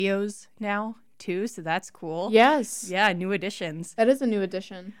videos now too, so that's cool. Yes. Yeah, new additions. That is a new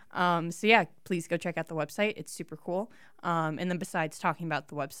addition. So yeah, please go check out the website. It's super cool. And then besides talking about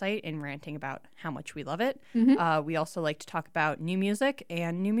the website and ranting about how much we love it, we also like to talk about new music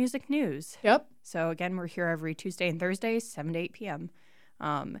and new music news. Yep. So again, we're here every Tuesday and Thursday, 7 to 8 p.m.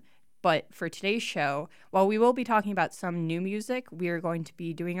 But for today's show, while we will be talking about some new music, we are going to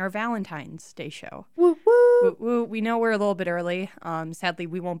be doing our Valentine's Day show. Woo woo. Woo. We know we're a little bit early. Sadly,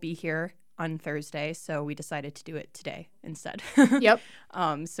 we won't be here on Thursday, so we decided to do it today instead. Yep.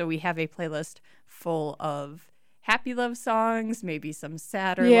 So we have a playlist full of happy love songs, maybe some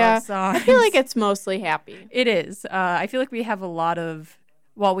sadder Yeah. love songs. I feel like it's mostly happy. It is. I feel like we have a lot of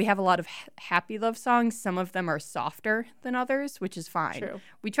happy love songs. Some of them are softer than others, which is fine. True.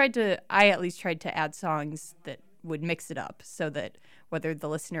 I at least tried to add songs that would mix it up so that whether the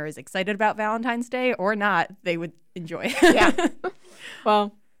listener is excited about Valentine's Day or not, they would enjoy. Yeah.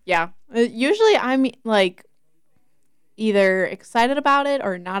 Well, yeah. Usually I'm like either excited about it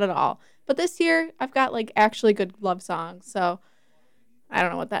or not at all. But this year I've got like actually good love songs. So I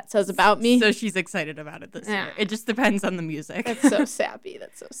don't know what that says about me. So she's excited about it this year. It just depends on the music. That's so sappy.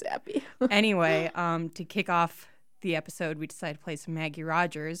 That's so sappy. Anyway, to kick off the episode, we decided to play some Maggie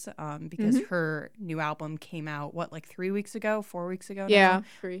Rogers because her new album came out, 4 weeks ago now? Yeah,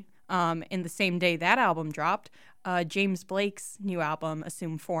 3. In the same day that album dropped, James Blake's new album,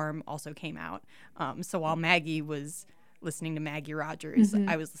 Assume Form, also came out. So while Maggie was listening to Maggie Rogers,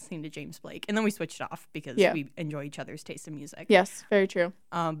 I was listening to James Blake. And then we switched off because we enjoy each other's taste in music. Yes, very true.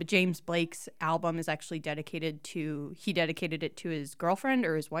 But James Blake's album is actually dedicated it to his girlfriend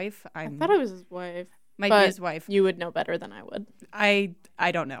or his wife. I thought it was his wife. Might be his wife. You would know better than I would. I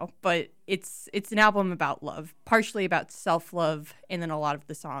don't know, but it's an album about love, partially about self-love, and then a lot of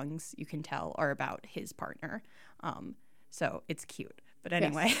the songs you can tell are about his partner. So it's cute. But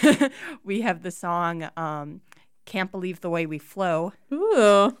anyway, we have the song Can't Believe the Way We Flow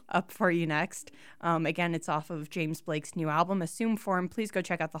up for you next. Again, it's off of James Blake's new album, Assume Form. Please go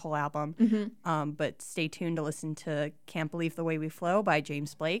check out the whole album. But stay tuned to listen to Can't Believe the Way We Flow by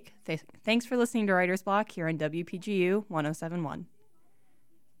James Blake. Thanks for listening to Writer's Block here on WPGU 107.1.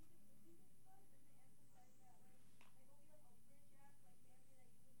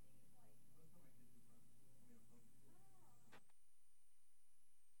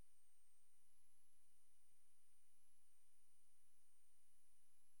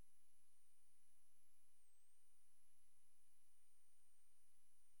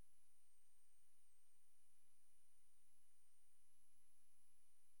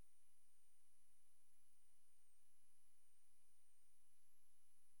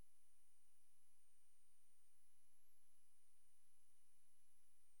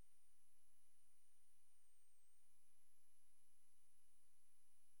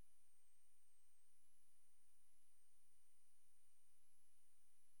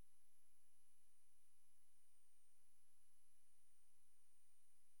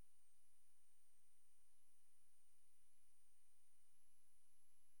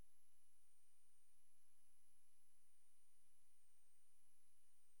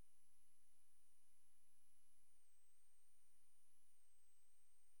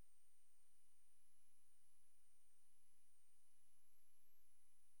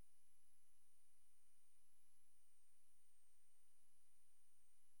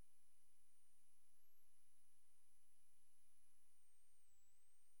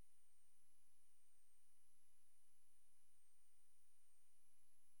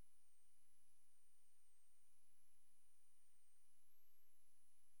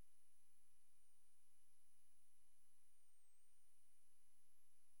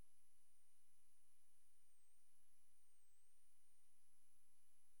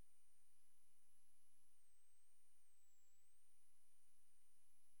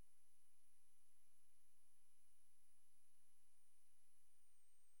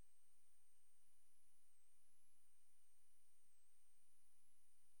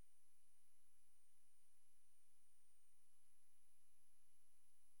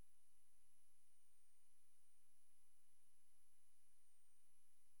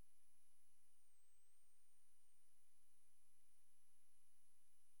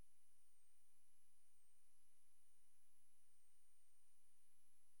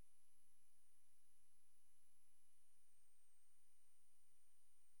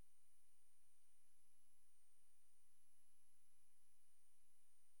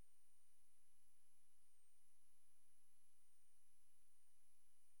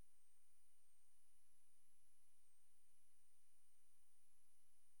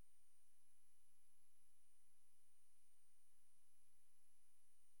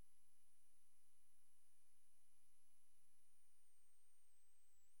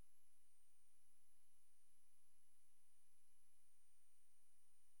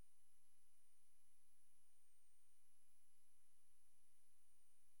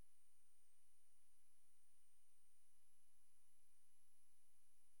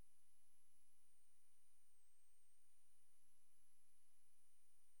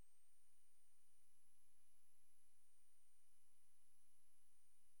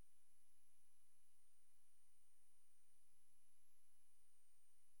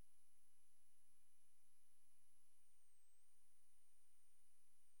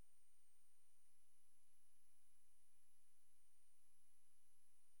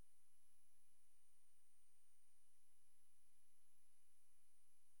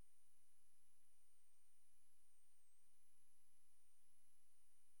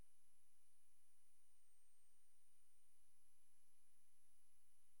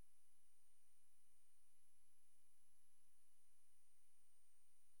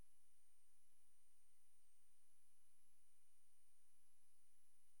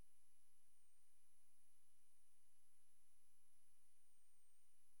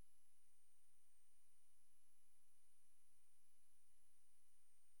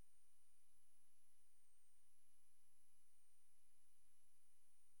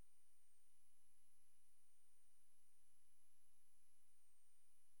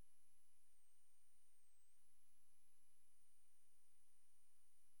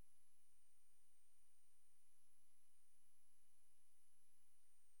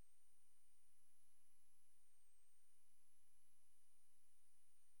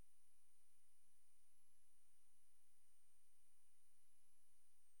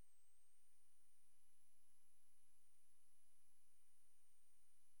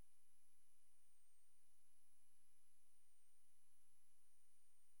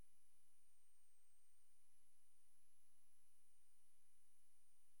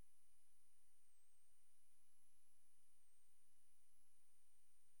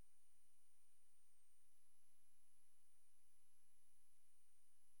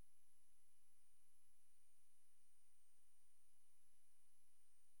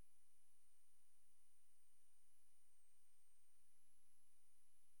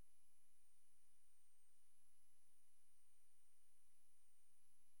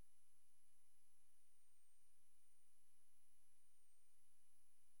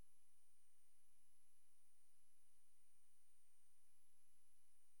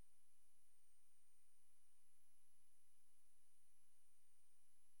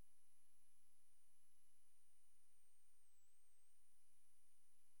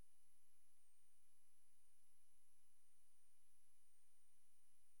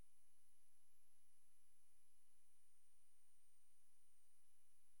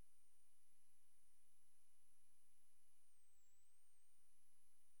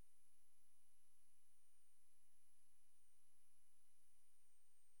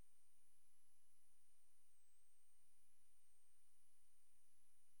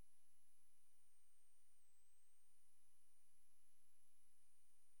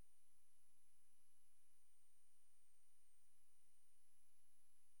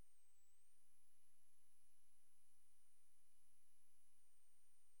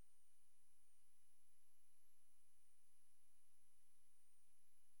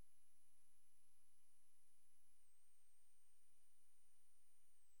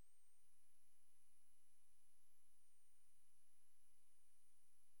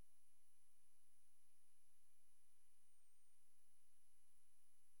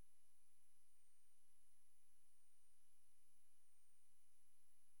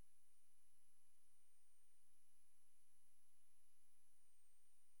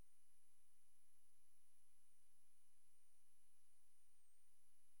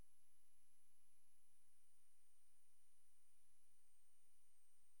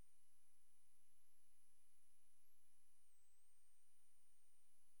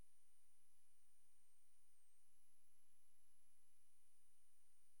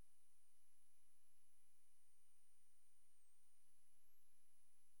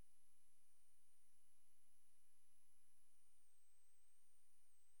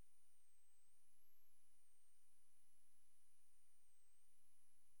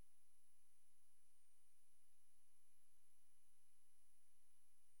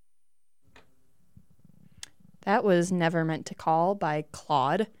 That was Never Meant to Call by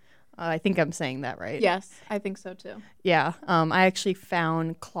Claude. I think I'm saying that right. Yes, I think so too. Yeah. I actually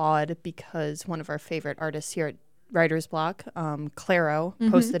found Claude because one of our favorite artists here at Writer's Block, Claro,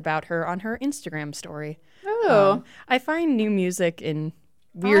 posted about her on her Instagram story. Oh. I find new music in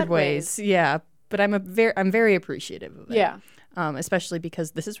weird Odd ways. Yeah, but I'm very appreciative of it. Yeah. Especially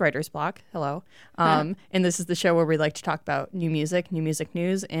because this is Writer's Block. Hello. And this is the show where we like to talk about new music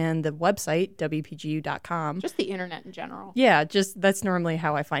news, and the website, WPGU.com. Just the internet in general. Yeah, that's normally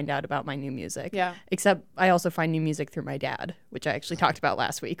how I find out about my new music. Yeah. Except I also find new music through my dad, which I actually talked about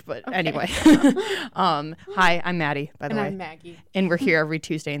last week. But anyway. Hi, I'm Maddie, by the way. And I'm Maggie. And we're here every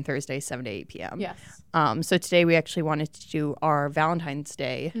Tuesday and Thursday, 7 to 8 p.m. Yes. So today we actually wanted to do our Valentine's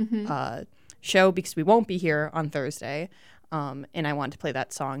Day show because we won't be here on Thursday. And I wanted to play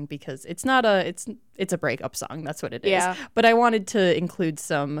that song because it's a breakup song. That's what it is. Yeah. But I wanted to include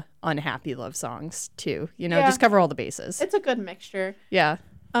some unhappy love songs too. Just cover all the bases. It's a good mixture. Yeah.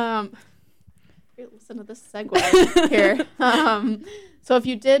 Listen to this segue here. So if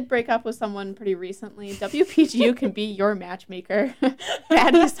you did break up with someone pretty recently, WPGU can be your matchmaker.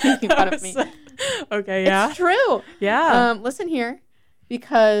 Maddie's making fun of me. Okay, yeah. It's true. Yeah. Listen here,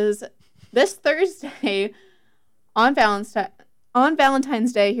 because this Thursday on Valentine's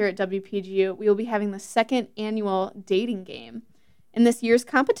Day here at WPGU, we will be having the second annual dating game. In this year's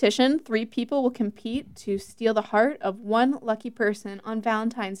competition, 3 people will compete to steal the heart of one lucky person on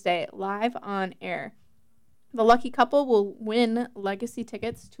Valentine's Day, live on air. The lucky couple will win legacy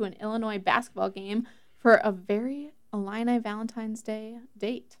tickets to an Illinois basketball game for a very Illini Valentine's Day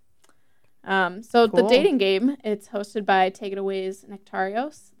date. So Cool. The dating game, it's hosted by Take It Away's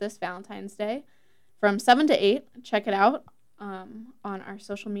Nectarios this Valentine's Day from 7 to 8. Check it out on our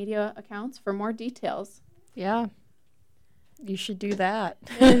social media accounts for more details. Yeah. You should do that.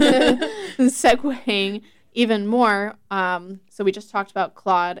 Segueing even more, so we just talked about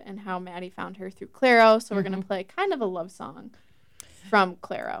Claude and how Maddie found her through Claro, so we're going to play kind of a love song from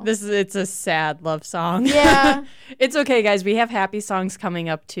Claro. It's a sad love song. Yeah. It's okay, guys. We have happy songs coming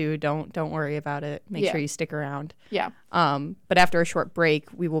up too. Don't worry about it. Make sure you stick around. Yeah. But after a short break,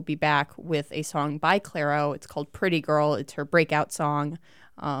 we will be back with a song by Claro. It's called Pretty Girl. It's her breakout song.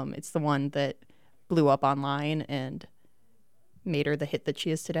 It's the one that blew up online and made her the hit that she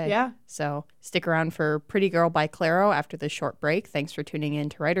is today. Yeah. So stick around for Pretty Girl by Claro after this short break. Thanks for tuning in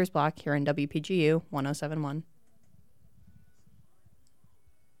to Writer's Block here on WPGU 107.1.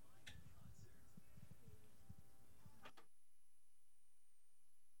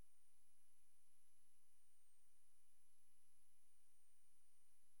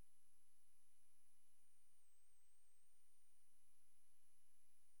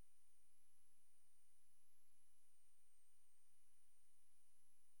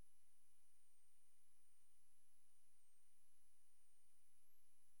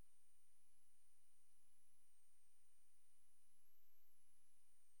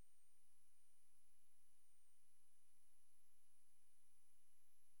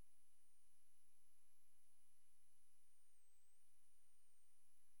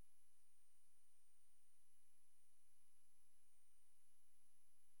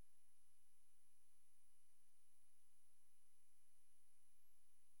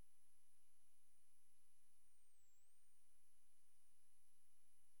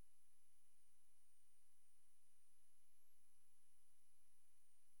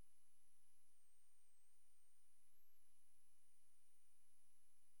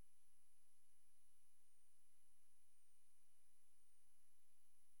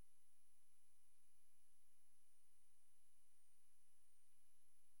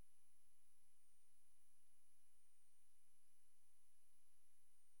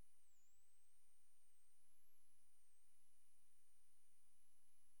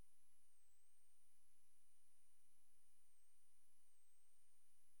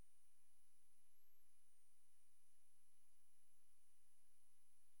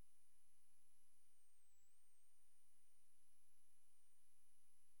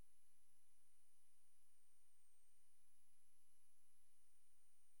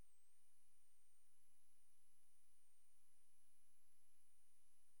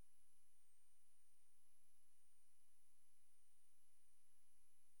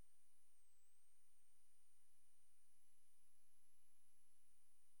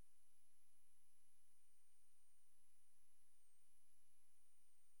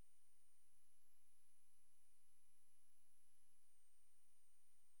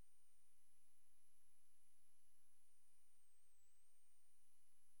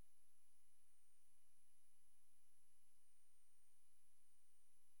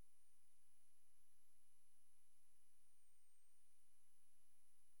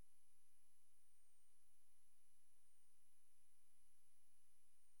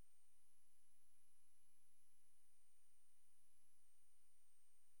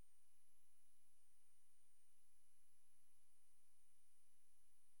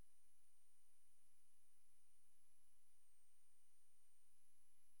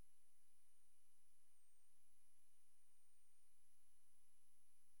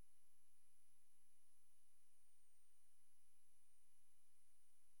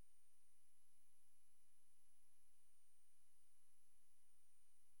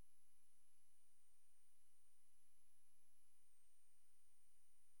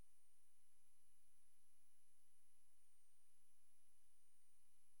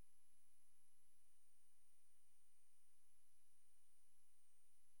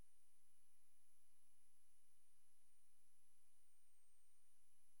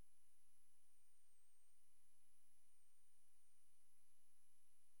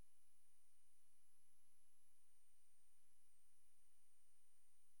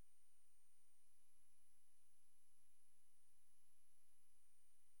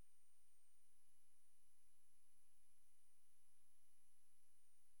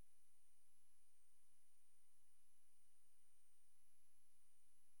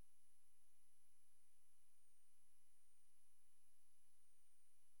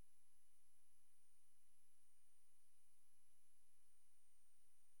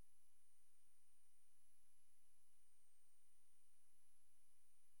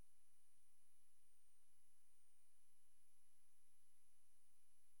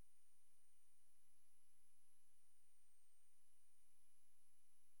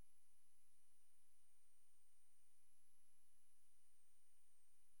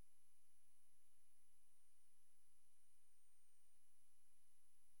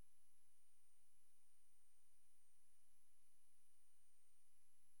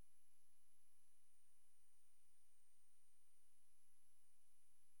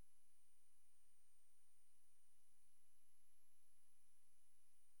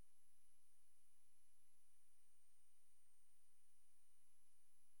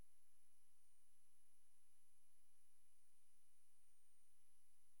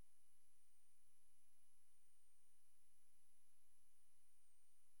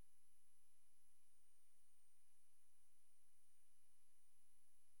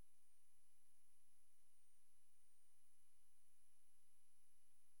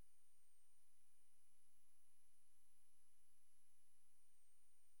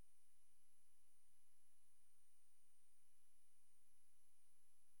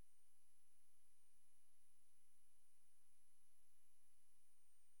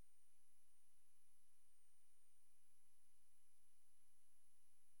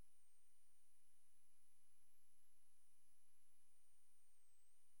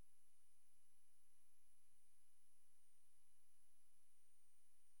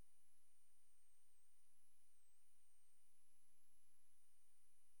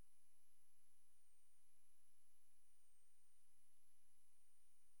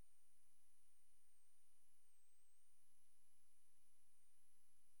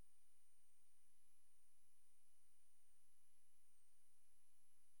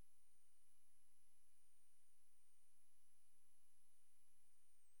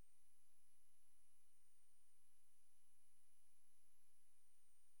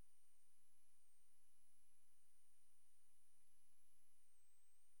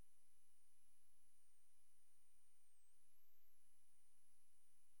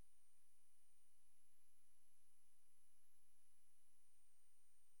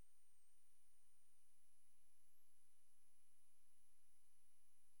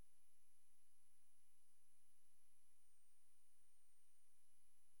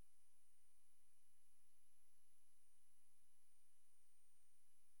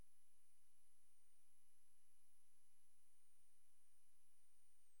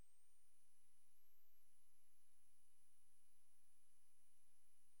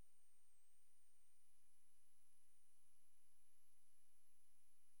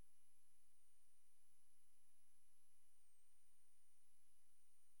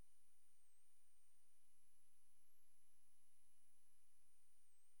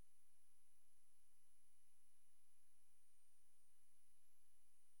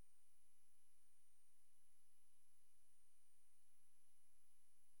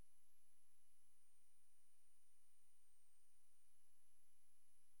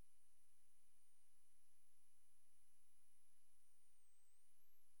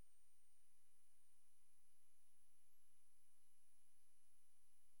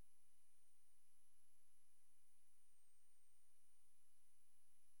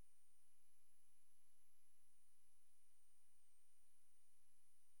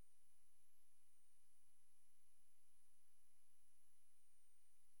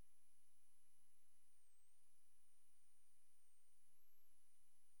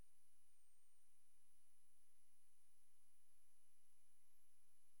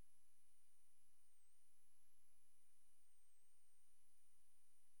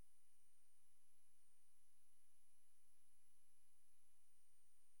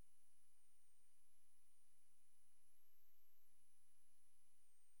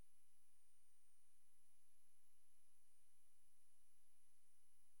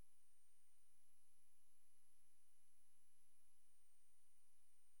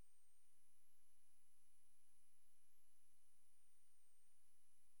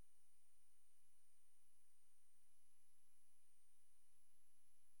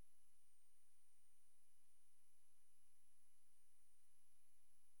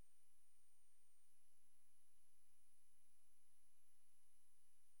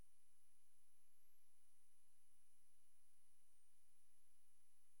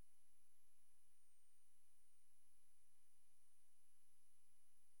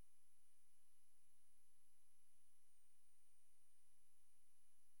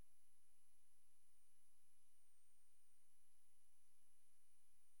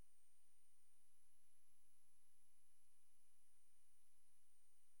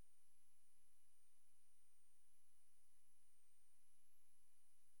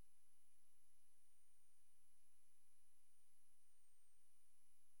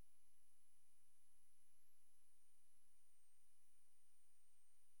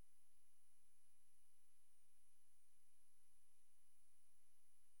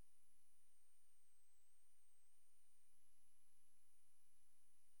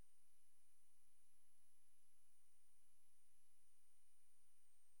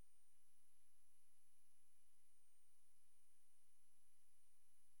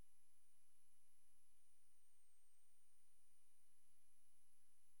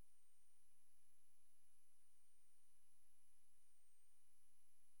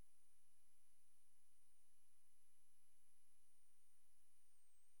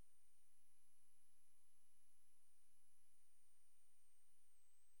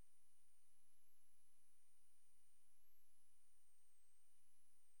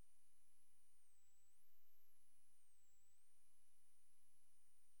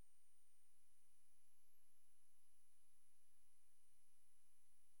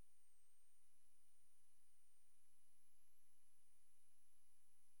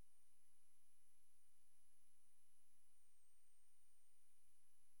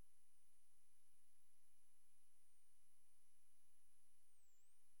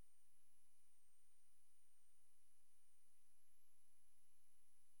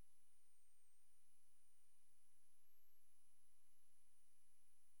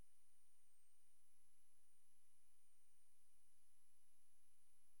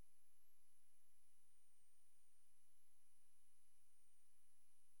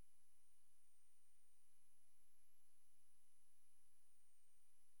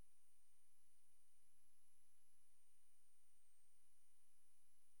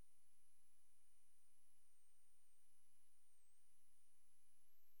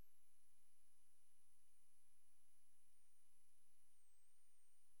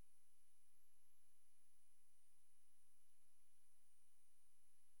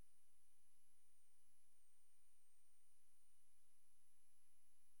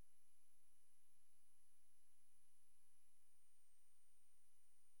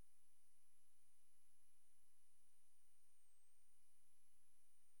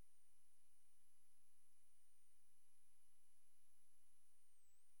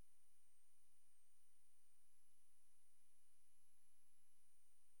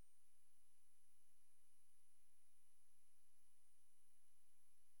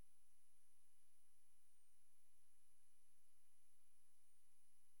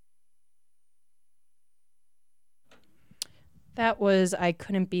 That was I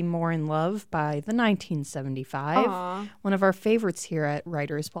Couldn't Be More in Love by the 1975, Aw. one of our favorites here at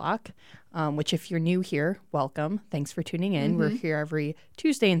Writer's Block, which if you're new here, welcome. Thanks for tuning in. We're here every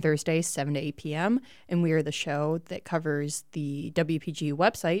Tuesday and Thursday, 7 to 8 p.m., and we are the show that covers the WPGU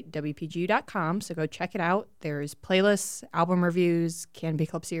website, WPGU.com, so go check it out. There's playlists, album reviews, Canopy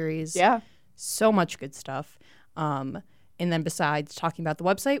Club series, Yeah. so much good stuff. And then besides talking about the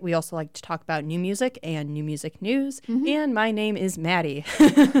website, we also like to talk about new music and new music news. And my name is Maddie.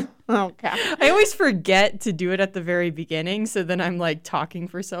 Okay. I always forget to do it at the very beginning, so then I'm like talking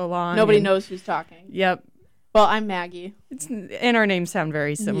for so long. Nobody and- knows who's talking. Yep. Well, I'm Maggie. And our names sound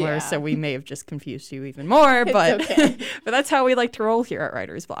very similar, Yeah. so we may have just confused you even more. But okay. but that's how we like to roll here at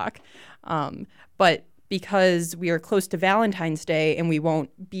Writer's Block. But because we are close to Valentine's Day and we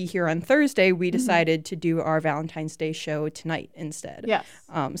won't be here on Thursday, we decided to do our Valentine's Day show tonight instead. Yes.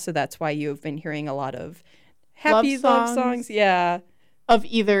 So that's why you've been hearing a lot of happy Love love songs. songs. Yeah. Of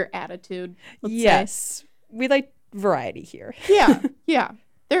either attitude. Let's Yes. We like variety here. say. Yeah. Yeah.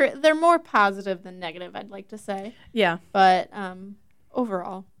 They're more positive than negative, I'd like to say. Yeah. But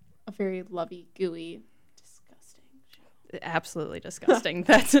overall, a very lovey, gooey, disgusting show. Absolutely disgusting.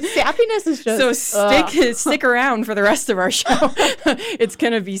 That's Sappiness is just so stick around for the rest of our show. It's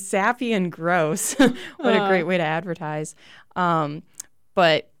gonna be sappy and gross. What a great way to advertise.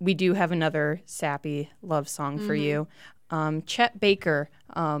 But we do have another sappy love song for you. Chet Baker,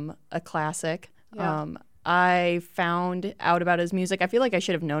 a classic. Yeah. I found out about his music. I feel like I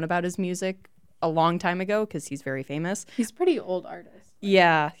should have known about his music a long time ago because he's very famous. He's a pretty old artist.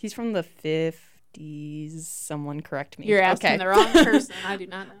 Yeah, he's from the 50s. Someone correct me. You're asking the wrong person. I do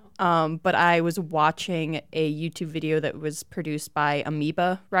not know. But I was watching a YouTube video that was produced by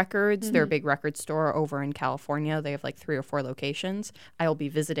Amoeba Records. They're a big record store over in California. They have like 3 or 4 locations. I will be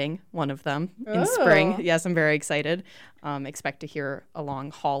visiting one of them in spring. Oh. Yes, I'm very excited. Expect to hear a long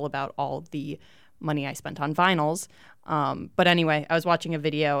haul about all the money I spent on vinyls. But anyway, I was watching a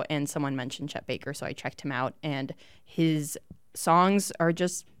video and someone mentioned Chet Baker, so I checked him out. And his songs are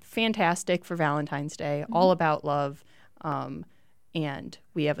just fantastic for Valentine's Day, all about love. And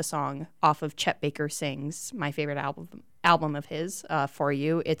we have a song off of Chet Baker Sings, my favorite album of his, for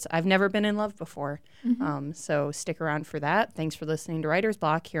you. It's I've Never Been in Love Before. So stick around for that. Thanks for listening to Writer's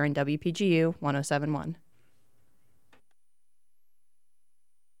Block here on WPGU 107.1.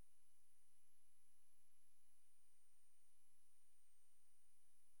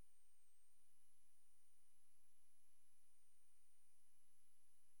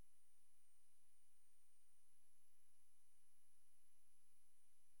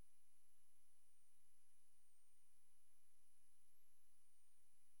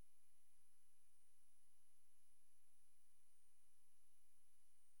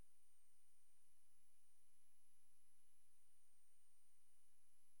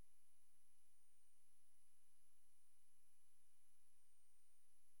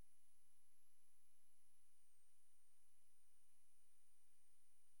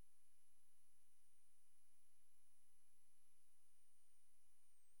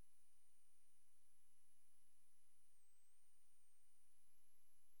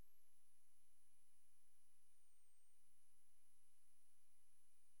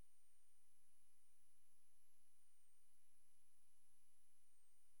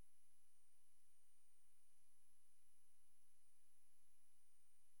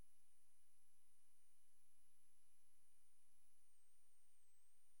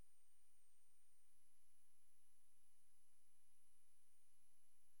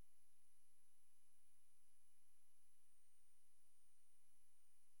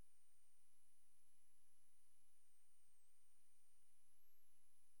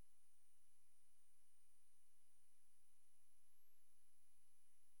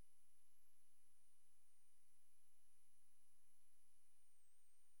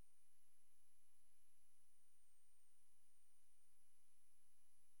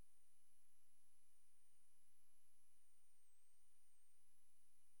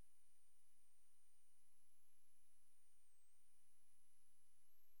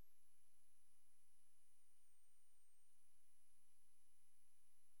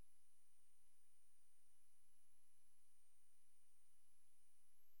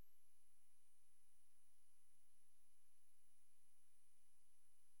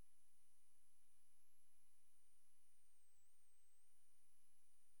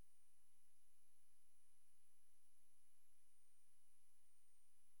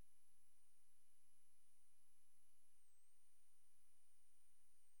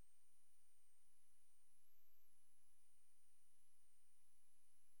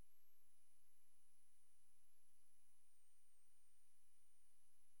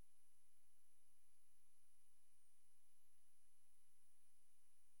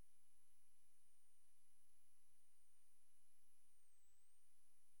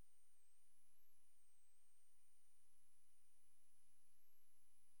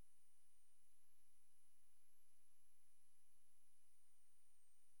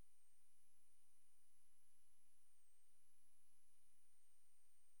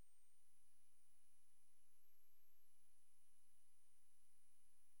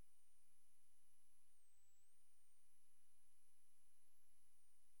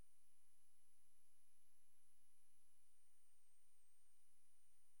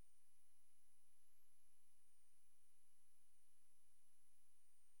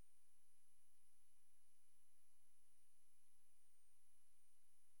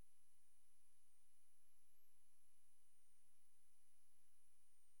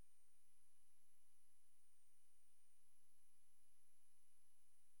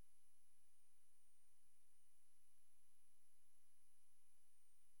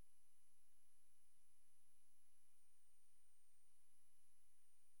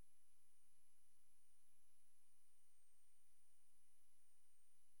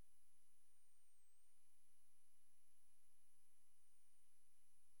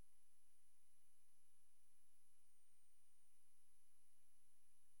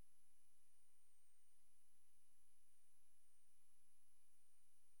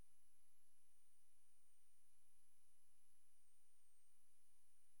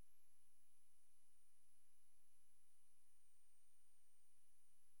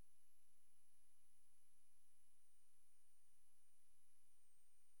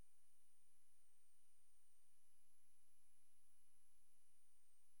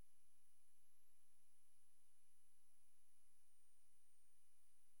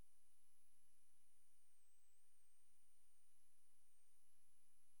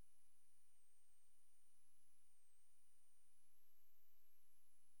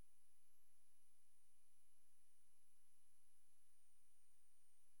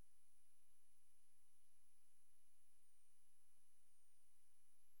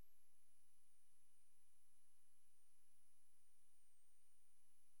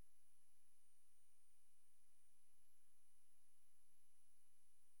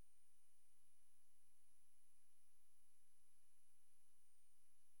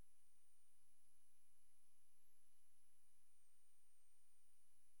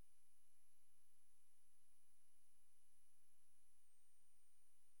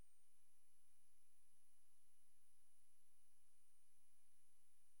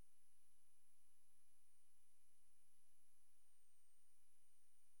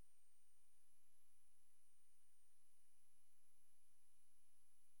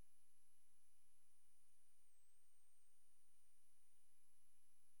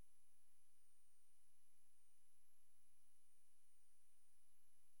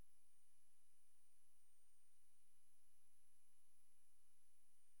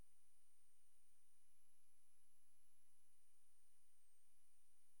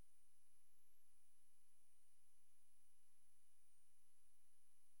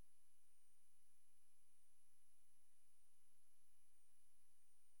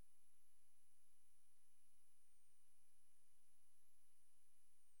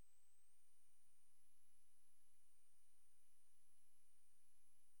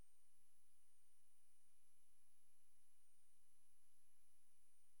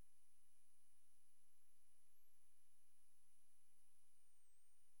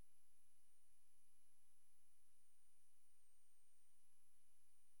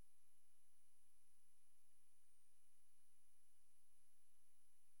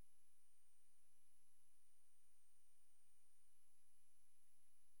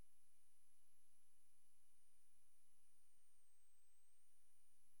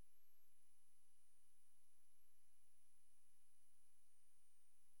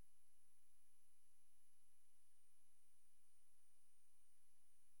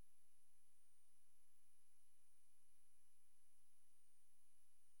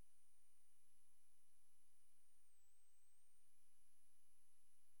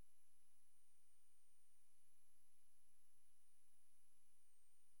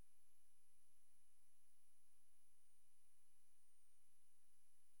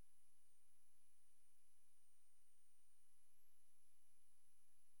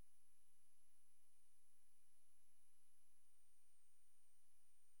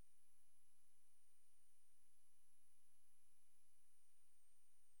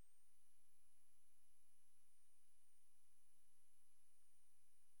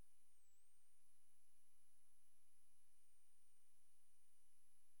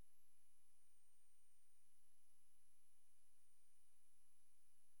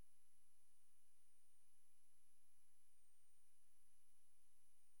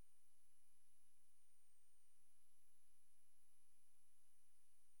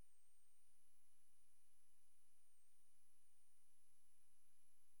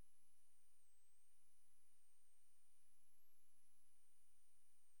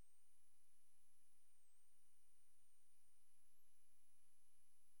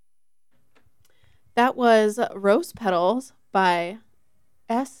 That was Rose Petals by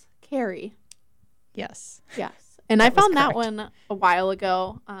S. Carey. Yes. Yes. And I That was found that correct. one a while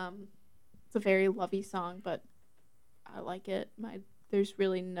ago. It's a very lovey song, but I like it. There's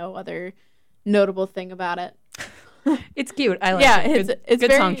really no other notable thing about it. It's cute. I like Yeah, it. it's Good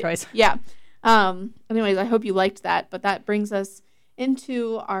very, song choice. Yeah. Anyways, I hope you liked that. But that brings us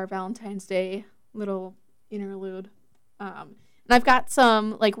into our Valentine's Day little interlude. And I've got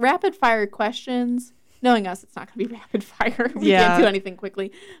some like rapid fire questions. Knowing us, it's not going to be rapid fire. We can't do anything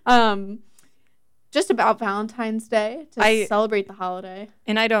quickly. Just about Valentine's Day to celebrate the holiday.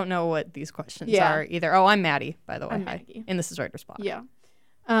 And I don't know what these questions are either. Oh, I'm Maddie, by the way. I'm Hi. Maggie. And this is Writer's Block. Yeah.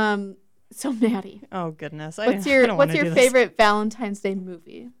 So Maddie. Oh goodness. What's your favorite Valentine's Day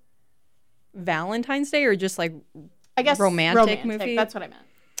movie? Valentine's Day or just like I guess romantic movie? That's what I meant.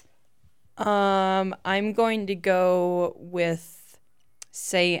 I'm going to go with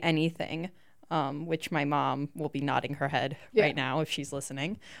Say Anything, which my mom will be nodding her head right now if she's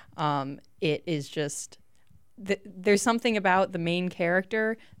listening. It is just there's something about the main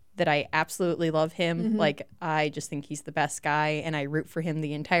character that I absolutely love him. Mm-hmm. Like, I just think he's the best guy, and I root for him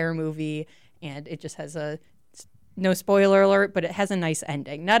the entire movie. And it just has no spoiler alert, but it has a nice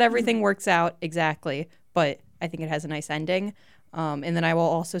ending. Not everything works out exactly, but I think it has a nice ending. And then I will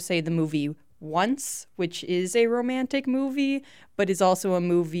also say the movie Once, which is a romantic movie, but is also a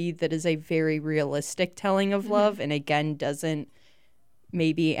movie that is a very realistic telling of love, and again doesn't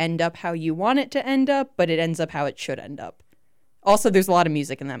maybe end up how you want it to end up, but it ends up how it should end up. Also, there's a lot of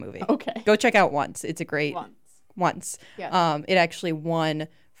music in that movie. Okay. Go check out Once. It's a great Once. Yeah. It actually won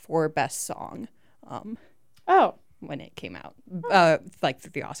for Best Song when it came out, like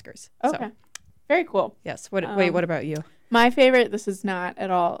through the Oscars. Okay. So, very cool. yes. Wait, what about you? My favorite, this is not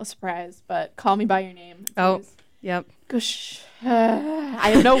at all a surprise, but Call Me By Your Name. Yep. Gosh. I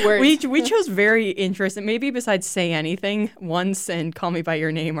have no words. We chose very interesting. Maybe besides Say Anything, Once and Call Me By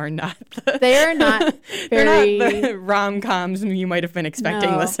Your Name are not. They are not very. They're not the rom-coms you might have been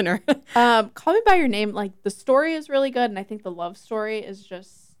expecting, listener. Call Me By Your Name, like the story is really good, and I think the love story is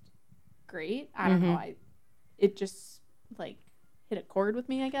just great. I don't know. It just like hit a chord with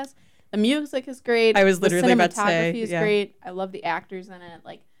me, I guess. The music is great. I was literally about to say, the cinematography is great. I love the actors in it.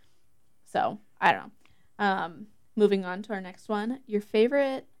 Like, so I don't know. Moving on to our next one. Your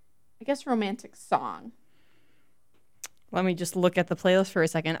favorite, I guess, romantic song. Let me just look at the playlist for a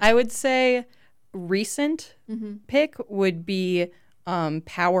second. I would say recent pick would be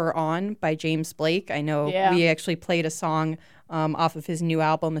Power On by James Blake. I know we actually played a song off of his new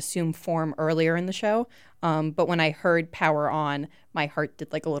album, Assume Form, earlier in the show. But when I heard Power On, my heart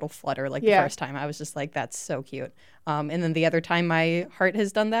did like a little flutter the first time. I was just like, that's so cute. And then the other time my heart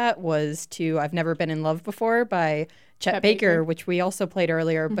has done that was to I've Never Been in Love Before by Chet Baker, which we also played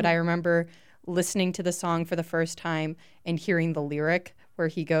earlier. But I remember listening to the song for the first time and hearing the lyric where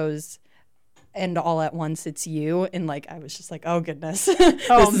he goes, and all at once it's you. And like, I was just like, oh goodness, this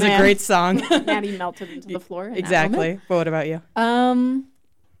is a great song. Maddie melted into the floor. Exactly. But what about you?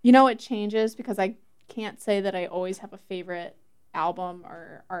 It changes because I can't say that I always have a favorite album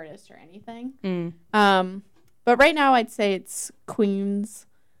or artist or anything. But right now I'd say it's Queen's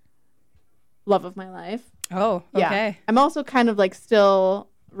Love of My Life. Oh, okay. Yeah. I'm also kind of like still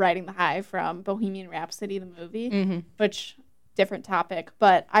riding the high from Bohemian Rhapsody, the movie, which different topic,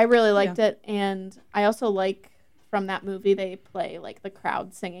 but I really liked it. And I also like from that movie, they play like the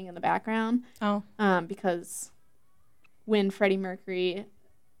crowd singing in the background. Oh. Because when Freddie Mercury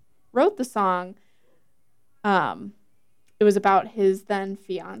wrote the song, it was about his then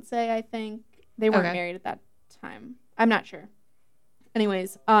fiance, I think. They weren't married at that time. I'm not sure.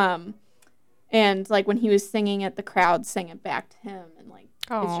 Anyways, and like when he was singing it, the crowd sang it back to him, and like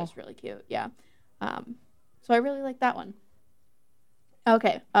it's just really cute. Yeah. So I really like that one.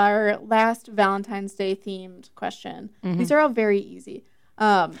 Okay, our last Valentine's Day themed question. These are all very easy.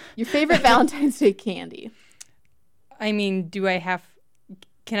 Your favorite Valentine's Day candy? I mean,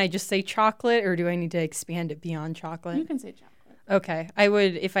 can I just say chocolate, or do I need to expand it beyond chocolate? You can say chocolate. Okay. I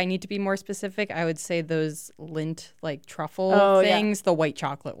would, if I need to be more specific, I would say those Lindt, like truffle things, the white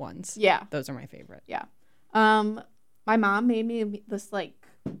chocolate ones. Yeah. Those are my favorite. Yeah. My mom made me this, like,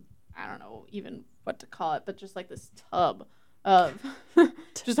 I don't know even what to call it, but just like this tub of,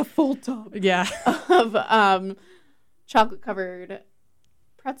 just a full tub. Yeah. Of chocolate covered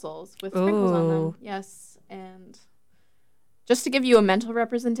pretzels with sprinkles on them. Ooh. Yes. And just to give you a mental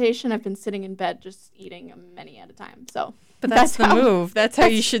representation, I've been sitting in bed just eating many at a time. So, but that's the move. That's how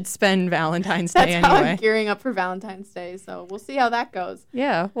you should spend Valentine's Day anyway. That's how I'm gearing up for Valentine's Day. So we'll see how that goes.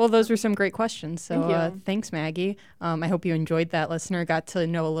 Yeah. Well, those were some great questions. So Thank you. Thanks, Maggie. I hope you enjoyed that, listener. Got to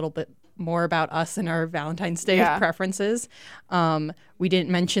know a little bit more about us and our Valentine's Day Yeah. preferences. We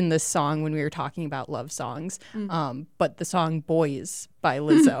didn't mention this song when we were talking about love songs, but the song Boys by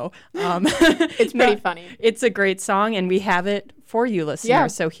Lizzo. It's pretty funny. It's a great song, and we have it for you listeners. Yeah.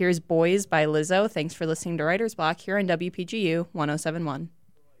 So here's Boys by Lizzo. Thanks for listening to Writer's Block here on WPGU 1071.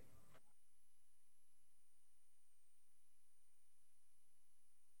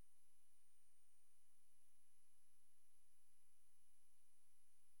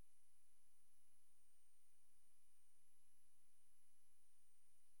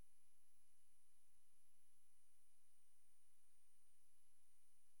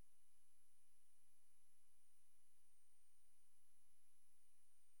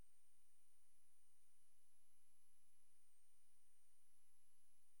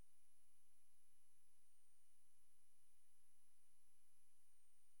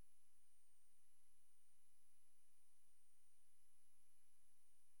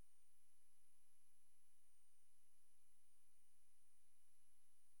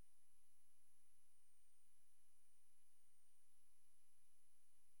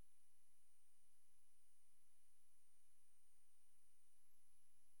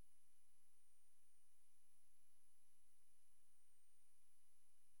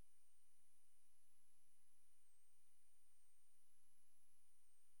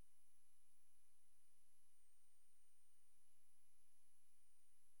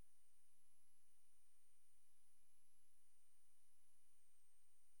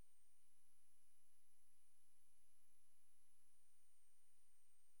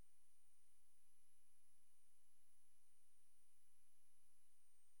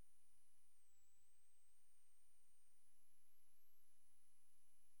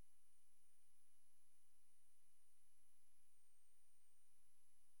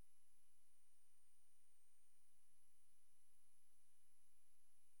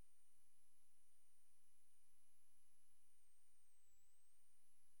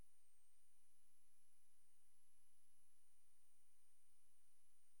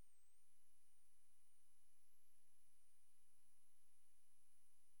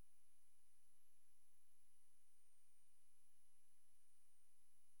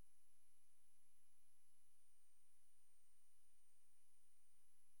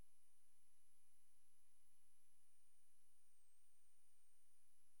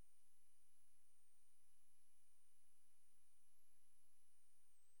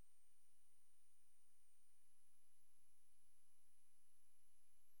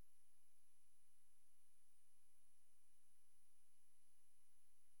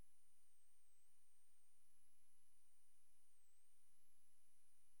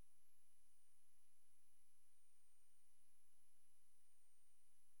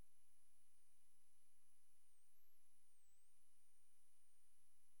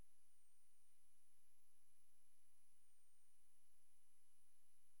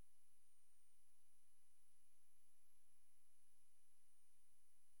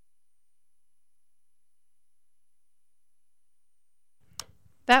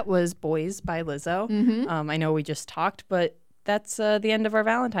 That was Boys by Lizzo. I know we just talked, but that's the end of our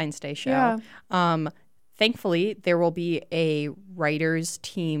Valentine's Day show. Yeah. Thankfully, there will be a writers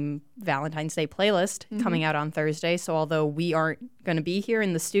team Valentine's Day playlist coming out on Thursday. So although we aren't going to be here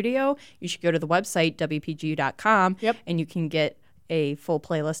in the studio, you should go to the website, WPGU.com, and you can get a full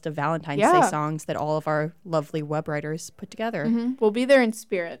playlist of Valentine's Day songs that all of our lovely web writers put together. We'll be there in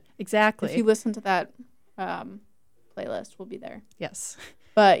spirit. Exactly. If you listen to that playlist, we'll be there. Yes.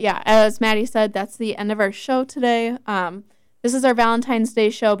 But yeah, as Maddie said, that's the end of our show today. This is our Valentine's Day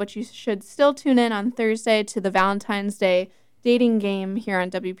show, but you should still tune in on Thursday to the Valentine's Day dating game here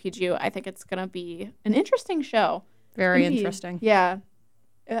on WPGU. I think it's going to be an interesting show. Very interesting. Yeah.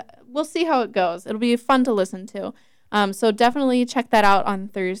 We'll see how it goes. It'll be fun to listen to. So definitely check that out on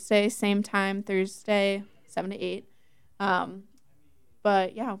Thursday, same time, Thursday, 7 to 8.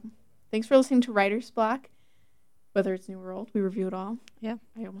 But yeah, thanks for listening to Writer's Block. Whether it's New or Old, we review it all. Yeah.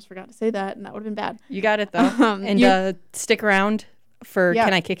 I almost forgot to say that, and that would have been bad. You got it, though. And stick around for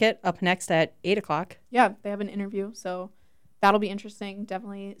Can I Kick It? Up next at 8 o'clock. Yeah, they have an interview, so that'll be interesting.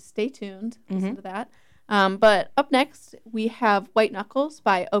 Definitely stay tuned. Listen to that. But up next, we have White Knuckles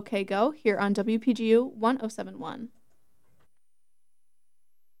by OK Go here on WPGU 1071.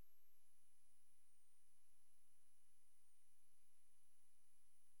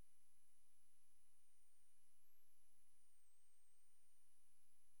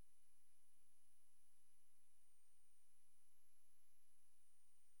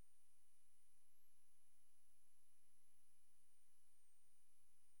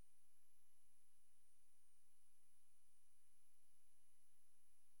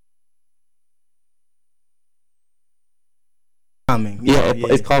 calming.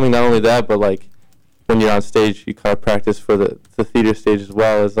 It's calming. Not only that, but like when you're on stage, you kind of practice for the theater stage as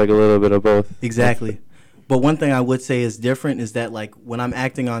well. It's like a little bit of both. Exactly. But one thing I would say is different is that like when I'm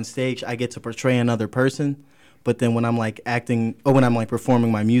acting on stage, I get to portray another person. But then when I'm like acting or when I'm like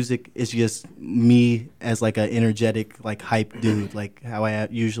performing my music, it's just me as like an energetic, like hype dude, like how I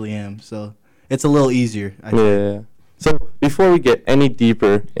usually am. So it's a little easier. I think. Yeah. So before we get any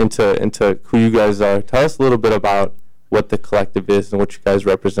deeper into who you guys are, tell us a little bit about what the collective is and what you guys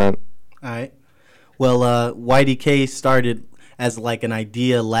represent. All right. Well, YDK started as like an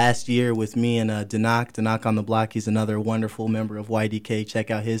idea last year with me and Danak on the Block. He's another wonderful member of YDK.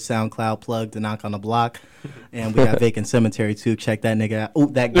 Check out his SoundCloud plug, Danak on the Block. And we got Vacant Cemetery too. Check that nigga out. Oh,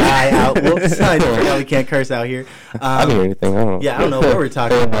 that guy out. Whoops. I forgot we can't curse out here. I didn't hear anything. I don't know. Yeah, I don't know what we're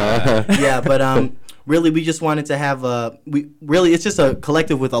talking about. Yeah, but really we just wanted to have it's just a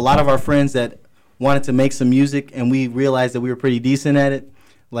collective with a lot of our friends that wanted to make some music, and we realized that we were pretty decent at it.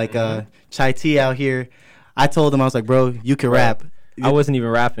 Like Chai T out here. I told him, I was like, bro, you can rap. I wasn't even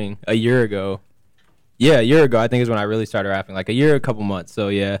rapping a year ago. Yeah, a year ago, I think is when I really started rapping. Like a year, a couple months. So,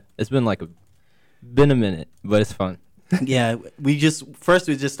 yeah, it's been been a minute, but it's fun. Yeah, we just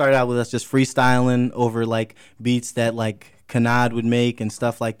started out with us just freestyling over, like, beats that, like, Kanad would make and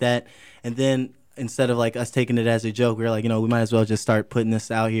stuff like that. And then instead of, like, us taking it as a joke, we were like, we might as well just start putting this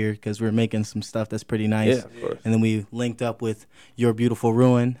out here because we're making some stuff that's pretty nice. Yeah, of course. And then we linked up with Your Beautiful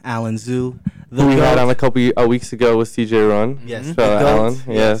Ruin, Alan Zoo. Who we had on a couple weeks ago with CJ Run. Yes. Shout out Alan.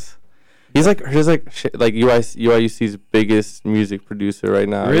 Yes. He's like UIUC's biggest music producer right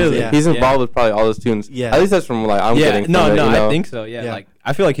now. Really? He's involved with probably all his tunes. Yeah. At least that's from like I'm getting from no, it, I think so. Yeah, like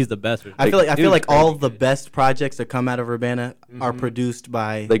I feel like he's the best. I feel like all the best projects that come out of Urbana are produced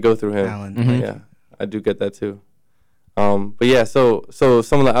by they go through him. Alan. Mm-hmm. Yeah, I do get that too. But yeah, so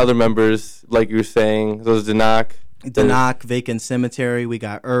some of the other members, like you were saying, those Danak, Vacant Cemetery. We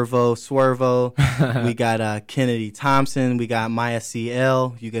got Irvo, Swervo. We got Kennedy Thompson. We got Maya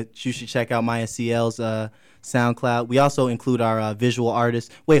CL. You should check out Maya CL's SoundCloud. We also include our visual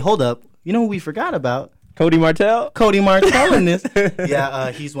artists. Wait, hold up. You know who we forgot about? Cody Martell. Cody Martell in this. Yeah,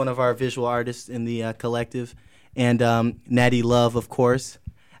 he's one of our visual artists in the collective. And Natty Love, of course.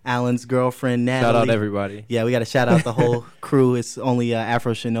 Alan's girlfriend, Natalie. Shout out everybody. Yeah, we got to shout out the whole crew. It's only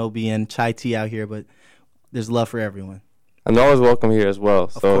Afro Shinobi and Chai T out here, but there's love for everyone. And they're always welcome here as well.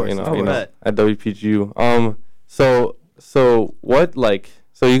 Of So course, at WPGU. So what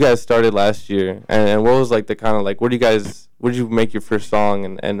so you guys started last year, and what was like the kind of like where did you make your first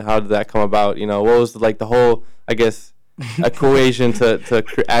song, and how did that come about? What was like the whole equation to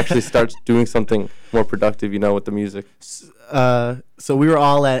actually start doing something more productive, with the music? So we were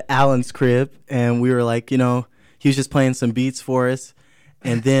all at Alan's crib, and we were like, he was just playing some beats for us.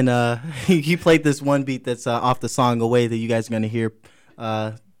 And then he played this one beat that's off the song Away that you guys are going to hear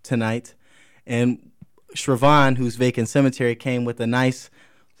tonight. And Shravan, who's Vacant Cemetery, came with a nice,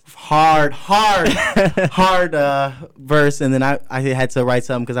 hard verse. And then I had to write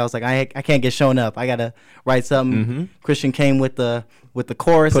something because I was like, I can't get shown up. I got to write something. Mm-hmm. Christian came with the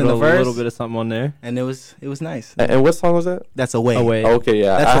chorus Put and the verse. a little bit of something on there. And it was nice. And what song was that? That's Away. Away. Okay,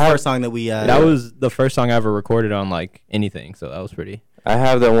 yeah. That's the first song that we... that was the first song I ever recorded on anything, so that was pretty... I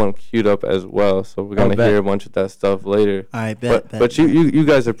have that one queued up as well, so we're gonna hear a bunch of that stuff later. I bet. But you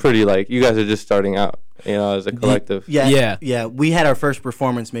guys are pretty you guys are just starting out, as a collective. Yeah. We had our first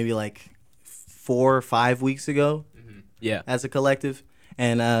performance maybe 4 or 5 weeks ago. Mm-hmm. Yeah. As a collective,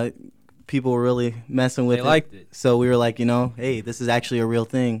 and people were really messing with it. They liked it. So we were like, hey, this is actually a real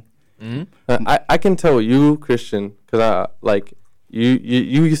thing. Mm-hmm. I can tell you, Christian, because you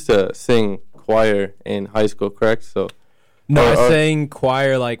used to sing choir in high school, correct? So. No, I sang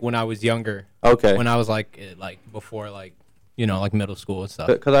choir when I was younger. Okay. When I was before middle school and stuff.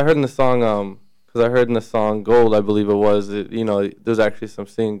 Because I heard in the song Gold, I believe it was, there's actually some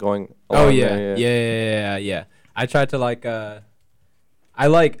singing going on. Oh yeah. I tried to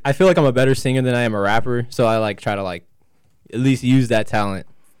I feel like I'm a better singer than I am a rapper, so I try to at least use that talent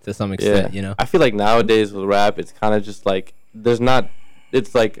to some extent, I feel like nowadays with rap, it's kind of just there's not.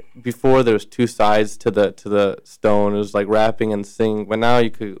 It's before there was two sides to the stone. It was rapping and singing, but now you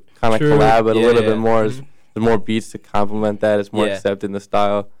could kind of collab it a little bit more. Mm-hmm. There's more beats to complement that. It's more accepted in the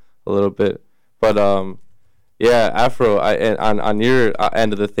style a little bit. But Afro. On your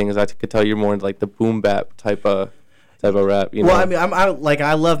end of the things, I could tell you're more into the boom bap type of rap. Well, I mean,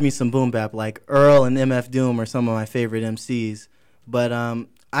 I love me some boom bap. Earl and MF Doom are some of my favorite MCs. But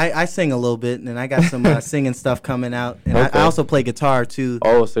I sing a little bit, and I got some singing stuff coming out, and Okay. I also play guitar too.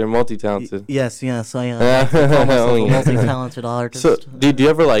 Oh, so you're multi-talented. Yes, I am almost a multi-talented artist. So do you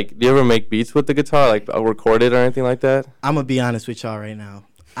ever make beats with the guitar, like record it or anything like that? I'm gonna be honest with y'all right now.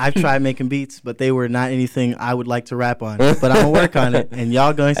 I've tried making beats, but they were not anything I would like to rap on. But I'm gonna work on it, and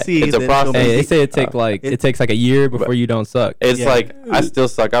y'all gonna see. It's a process. Hey, they say it takes like a year before you don't suck. It's like I still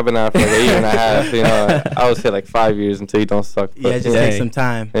suck. I've been out for like a year and a half. You know, I would say like 5 years until you don't suck. But, Yeah, it just takes some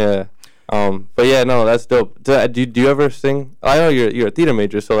time. Yeah. But yeah, no, that's dope. Do you ever sing? I know you're a theater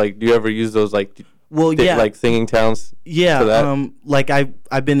major, so like, do you ever use those like like singing talents? Yeah, for that? like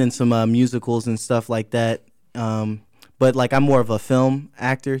I've been in some musicals and stuff like that. But like I'm more of a film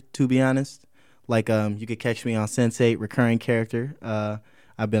actor, to be honest. Like you could catch me on Sense8, recurring character.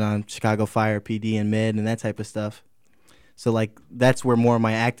 I've been on Chicago Fire, PD, and Med, and that type of stuff. So like that's where more of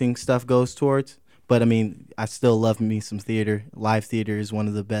my acting stuff goes towards. But I mean, I still love me some theater. Live theater is one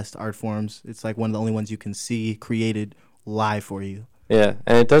of the best art forms. It's like one of the only ones you can see created live for you. Yeah,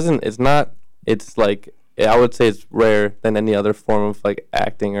 and it's like, I would say it's rare than any other form of like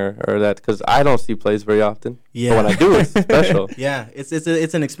acting or that, because I don't see plays very often. Yeah. But when I do, it's special. Yeah, it's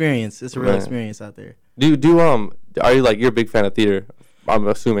an experience. It's a real experience out there. Are you like, you're a big fan of theater? I'm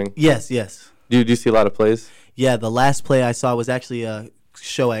assuming. Yes. Do you see a lot of plays? Yeah, the last play I saw was actually a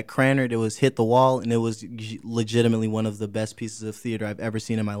show at Cranard. It was Hit the Wall, and it was legitimately one of the best pieces of theater I've ever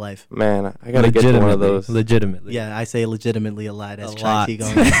seen in my life. Man, I gotta get to one of those. Legitimately. Yeah, I say legitimately a lot. That's A Chai lot. T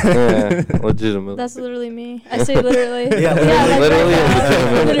going. Yeah, legitimately. That's literally me. I say literally. Yeah, like literally right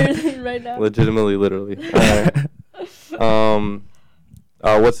now. or Literally right now. Legitimately, literally. All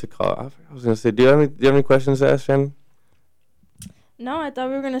right. What's it called? I was gonna say, do you have any questions to ask, Shannon? No, I thought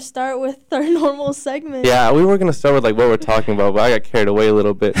we were gonna start with our normal segment. Yeah, we were gonna start with like what we're talking about, but I got carried away a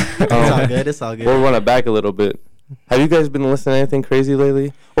little bit. It's all good. It's all good. We'll run it back a little bit. Have you guys been listening to anything crazy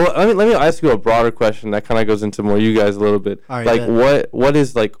lately? Well, let me ask you a broader question that kind of goes into more you guys a little bit. All right, like, what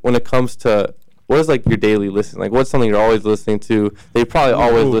is, like, when it comes to, what is like your daily listening? Like, what's something you're always listening to that you probably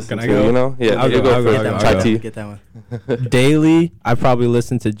always listen can I to? go? You know? Yeah, I'll you go, I'll go go, first. I'll go. Chai T. Get that one. Daily, I probably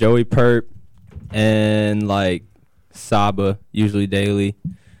listen to Joey Perp and like Saba, usually daily.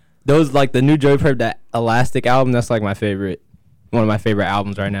 Those, like the new Joey Perp, that Elastic album, that's like my favorite, one of my favorite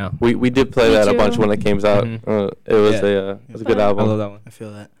albums right now. We did play Me that a too. bunch when it came out. Mhm. It was Yeah. it was a good I album. love that one. I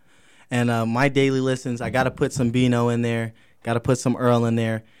feel that. And my daily listens, I got to put some Beano in there, got to put some Earl in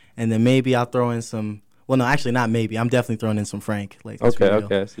there, and then maybe I'll throw in some, well, no, actually not maybe. I'm definitely throwing in some Frank. Like, let's be real.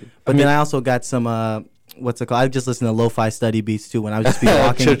 Okay, I see. But then I also got some, what's it called? I just listen to lo-fi study beats too when I would just be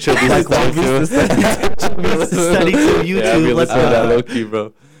walking. Chill beats Like, to study beats to study to YouTube. Yeah, I've been Let's listening to that go. low key,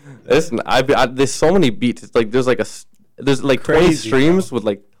 bro. Listen, there's so many beats. It's like there's like 20 Crazy, streams with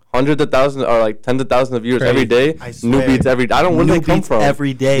like hundreds of thousands or like tens of thousands of viewers every day. I New swear. beats every day. I don't know where New they come beats from.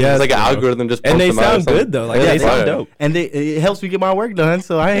 every day. Yeah, It's like an bro. algorithm just And pumps they them out or sound something. good though. Like Yeah, they it's sound fire. dope. And it helps me get my work done,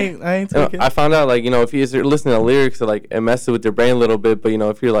 so I ain't You know, taking. I found out, like, you know, if you're listening to lyrics, it messes with your brain a little bit. But you know,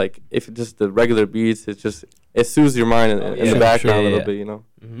 if it's just the regular beats, it soothes your mind in the background a little bit. You know,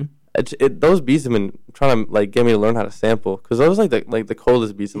 those beats have been trying to like get me to learn how to sample, because those like the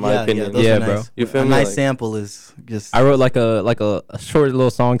coldest beats in my opinion. those Yeah, are bro. nice. You feel a me? nice Like- sample is just. I wrote like a short little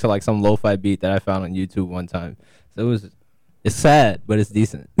song to like some lo-fi beat that I found on YouTube one time. So it's sad, but it's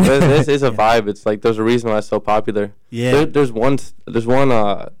decent. This is a vibe. It's like there's a reason why it's so popular. Yeah. There's one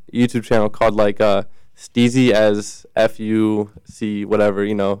YouTube channel called like Steezy as FUC whatever.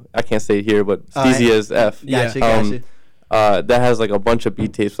 You know, I can't say it here, but Steezy as F. Gotcha, Yeah. gotcha. That has like a bunch of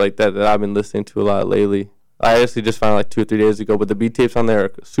beat tapes like that I've been listening to a lot lately. I actually just found it like 2 or 3 days ago, but the beat tapes on there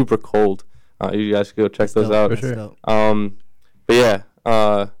are super cold. You guys should go check That's those dope, out. that's sure. dope. But yeah,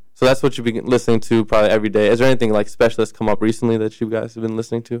 so that's what you've been listening to probably every day. Is there anything like special that's come up recently that you guys have been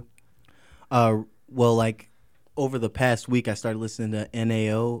listening to? Well, like over the past week, I started listening to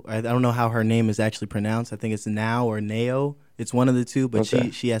NAO. I don't know how her name is actually pronounced. I think it's Now or Nao. It's one of the two, but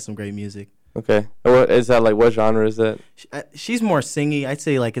Okay. she has some great music. Okay, and what is that like? What genre is that? She's more singy. I'd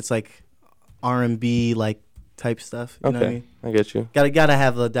say like it's like R&B like type stuff. You know what I Okay, mean? I get you. Gotta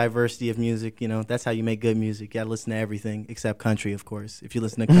have a diversity of music. You know, that's how you make good music. You gotta listen to everything except country, of course. If you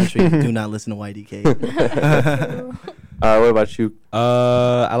listen to country, do not listen to YDK. What about you?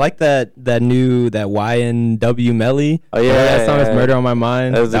 I like that YNW Melly. Oh, yeah, that song is yeah. Murder on My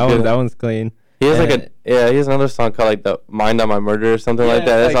Mind. That was a That good one, that one. one's clean. He has And- he has another song called like the Mind on My Murder or something like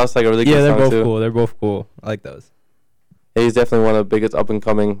that. That's like- also like a really Yeah, good they're song both too. cool. They're both cool. I like those. Yeah, he's definitely one of the biggest up and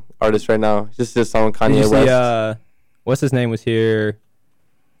coming artists right now. Just this song with Did Kanye you West. see, what's his name was here?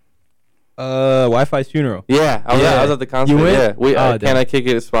 Wi-Fi's funeral. Yeah, I was at the concert. You went? Yeah, Oh, Can I Kick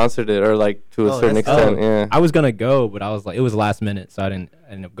It sponsored it, or like to a certain that's extent. dope. Yeah, I was gonna go, but I was like, it was last minute, so I didn't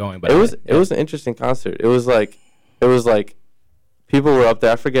end up going. But it was an interesting concert. It was like people were up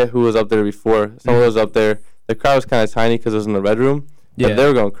there. I forget who was up there before. Someone was up there. The crowd was kind of tiny because it was in the Red Room. But Yeah. they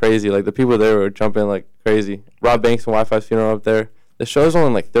were going crazy. Like the people there were jumping like crazy. Rob Banks and Wi-Fi's funeral up there. The show's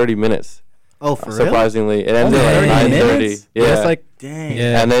only like 30 minutes. Oh, for real? Surprisingly, it ended Only at 30 9:30. minutes? Yeah, it's like Dang.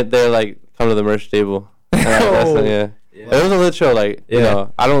 yeah. and they're like, come to the merch table. Yeah. It was a lit show. Like you Yeah.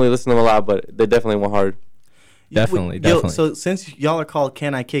 know, I don't really listen to them a lot, but they definitely went hard. Definitely. So since y'all are called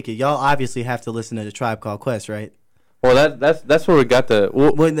Can I Kick It, y'all obviously have to listen to the Tribe Called Quest, right? Well, that's where we got the.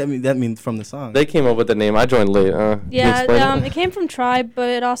 Well, What that means from the song? they came up with the name. I joined late. Can you explain Yeah, it? it came from Tribe, but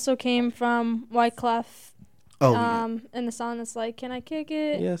it also came from Wyclef. oh, And the song that's like, "Can I kick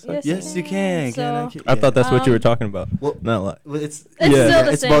it? Yes, yes, you can. Can I So, kick I thought that's what you were Um, talking about. Well- Not like. Well, it's It's still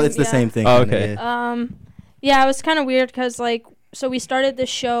the it's same, both. It's the yeah. same thing. Oh, kinda, okay. yeah. Yeah, it was kind of weird because like, so we started this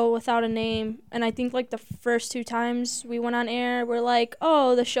show without a name, and I think like the first 2 times we went on air, we're like,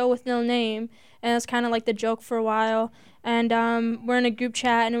 oh, the show with no name, and it's kind of like the joke for a while. And we're in a group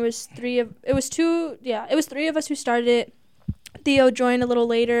chat, and it was 3 of us who started it. Theo joined a little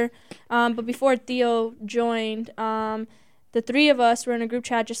later, but before Theo joined, the 3 of us were in a group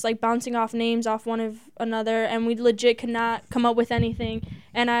chat just like bouncing off names off one of another, and we legit could not come up with anything.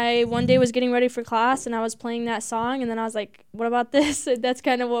 And I one day was getting ready for class, and I was playing that song, and then I was like, what about this? That's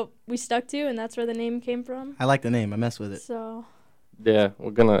kind of what we stuck to, and that's where the name came from. I like the name. I mess with it. So Yeah,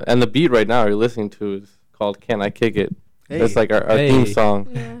 we're gonna. And the beat right now you're listening to is called "Can I Kick It." Hey. It's like our Hey. theme song.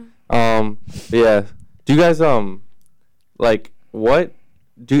 yeah. Yeah. Do you guys like what?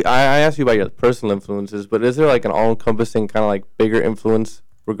 I asked you about your personal influences, but is there like an all-encompassing kind of like bigger influence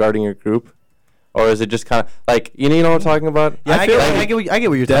regarding your group, or is it just kind of like you know what I'm talking about? Yeah, I feel get, like I get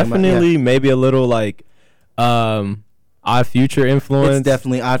what you're talking about. Definitely, maybe a little like, Odd Future Yeah. influence. It's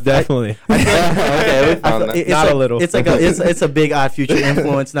definitely odd. Definitely. Okay, we found that. It's Not like, a little. It's like it's a big Odd Future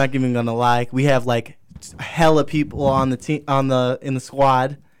influence. Not even gonna lie. We have like hella people on the team in the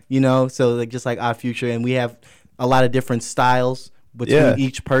squad. You know, so like just like Odd Future, and we have a lot of different styles between Yeah.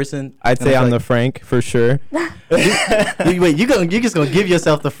 each person. I'd And say I feel I'm the like- Frank for sure. Wait, you're just gonna give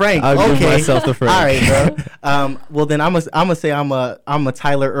yourself the Frank? I'll okay. give myself the Frank. All right, bro. Well, then I'm gonna say I'm a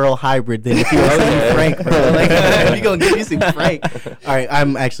Tyler Earl hybrid. Then if you're Okay. Frank, bro, like you gonna give me some Frank? All right,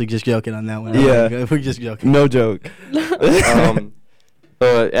 I'm actually just joking on that one. Yeah. We're just joking. No joke.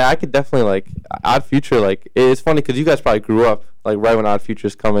 So yeah, I could definitely like Odd Future. Like it's funny because you guys probably grew up like right when Odd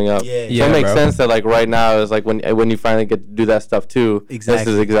Future's coming up. Yeah. So Yeah, it makes bro. sense that like right now is like when you finally get to do that stuff too. Exactly,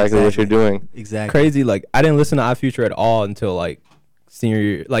 This is exactly what exactly. you're doing. Exactly. Crazy. Like I didn't listen to Odd Future at all until like senior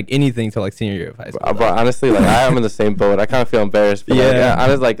year, like anything till like senior year of high school. But honestly, like I am in the same boat. I kind of feel embarrassed. But Yeah. I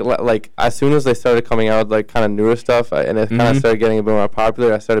was like as soon as they started coming out with like kind of newer stuff, and it kind of Mhm. started getting a bit more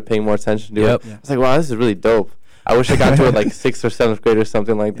popular, I started paying more attention to Yep. it. Yeah. I was like, wow, this is really dope. I wish I got to it like 6th or 7th grade or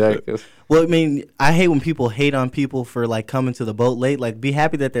something like that. 'Cause Well, I mean, I hate when people hate on people for like coming to the boat late. Like, be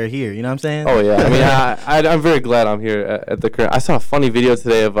happy that they're here. You know what I'm saying? Oh yeah, I mean, I'm very glad I'm here at the current. I saw a funny video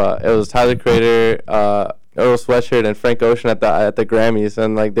today of it was Tyler Creator, Earl Sweatshirt, and Frank Ocean at the Grammys,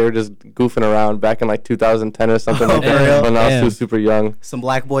 and like they were just goofing around back in like 2010 or something Oh, like for that real? when I was Damn. super young. Some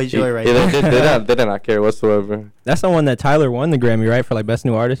black boy joy right Yeah, there. they did not care whatsoever. That's the one that Tyler won the Grammy, right, for like best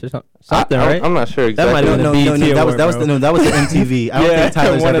new artist or something, right? I'm not sure That exactly. might have No, been no, the no, BET that was award, bro. that was the MTV. I don't Yeah, think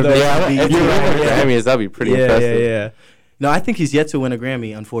Tyler's one ever of been those. to Yeah, the if you BET. win the Grammys, that'd be pretty yeah, impressive. yeah. No, I think he's yet to win a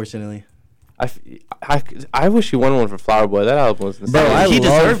Grammy, unfortunately. I wish he won one for Flower Boy. That album was insane. Bro, I he love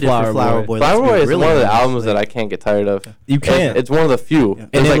deserved it Flower for Flower Boy. Boy. Flower Let's be Boy is really one of the honest. albums that Like, I can't get tired of. You can't. It's one of the few. Yeah.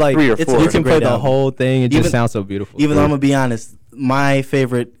 There's And it, like like, 3 or it's- 4. You it's a can great play the album. whole thing. It Even- just sounds so beautiful. Even though I'm gonna be honest, my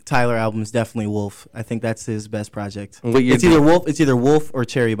favorite Tyler album is definitely Wolf. I think that's his best project. What year It's did- either Wolf or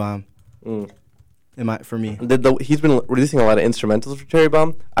Cherry Bomb. Mm. For me. He's been releasing a lot of instrumentals for Cherry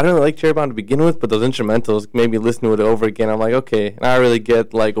Bomb. I don't really like Cherry Bomb to begin with, but those instrumentals made me listen to it over again. I'm like, okay, now I really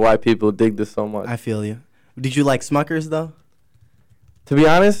get like why people dig this so much. I feel you. Did you like Smuckers though? To be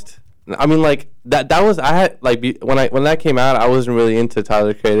honest, I mean like that was I had like when that came out, I wasn't really into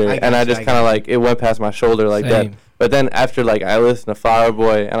Tyler Creator, I and I gotcha, just I kind of gotcha. like it went past my shoulder like that. Same. But then after like I listened to Flower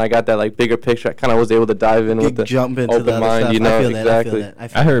Boy and I got that like bigger picture, I kind of was able to dive in with the Jump into open the other mind, stuff. you know, I feel that. exactly. I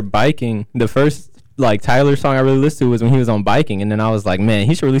feel I heard Biking. The first like Tyler song I really listened to was when he was on Biking, and then I was like, man,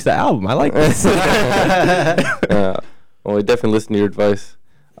 he should release an album. I like this. Yeah. Well, we definitely listen to your advice.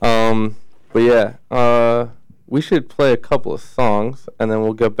 But yeah, we should play a couple of songs and then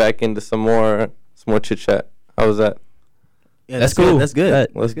we'll get back into some more chit chat. How was that? Yeah, That's good. cool. That's good.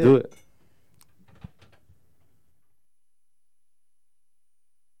 That- Let's good. do it.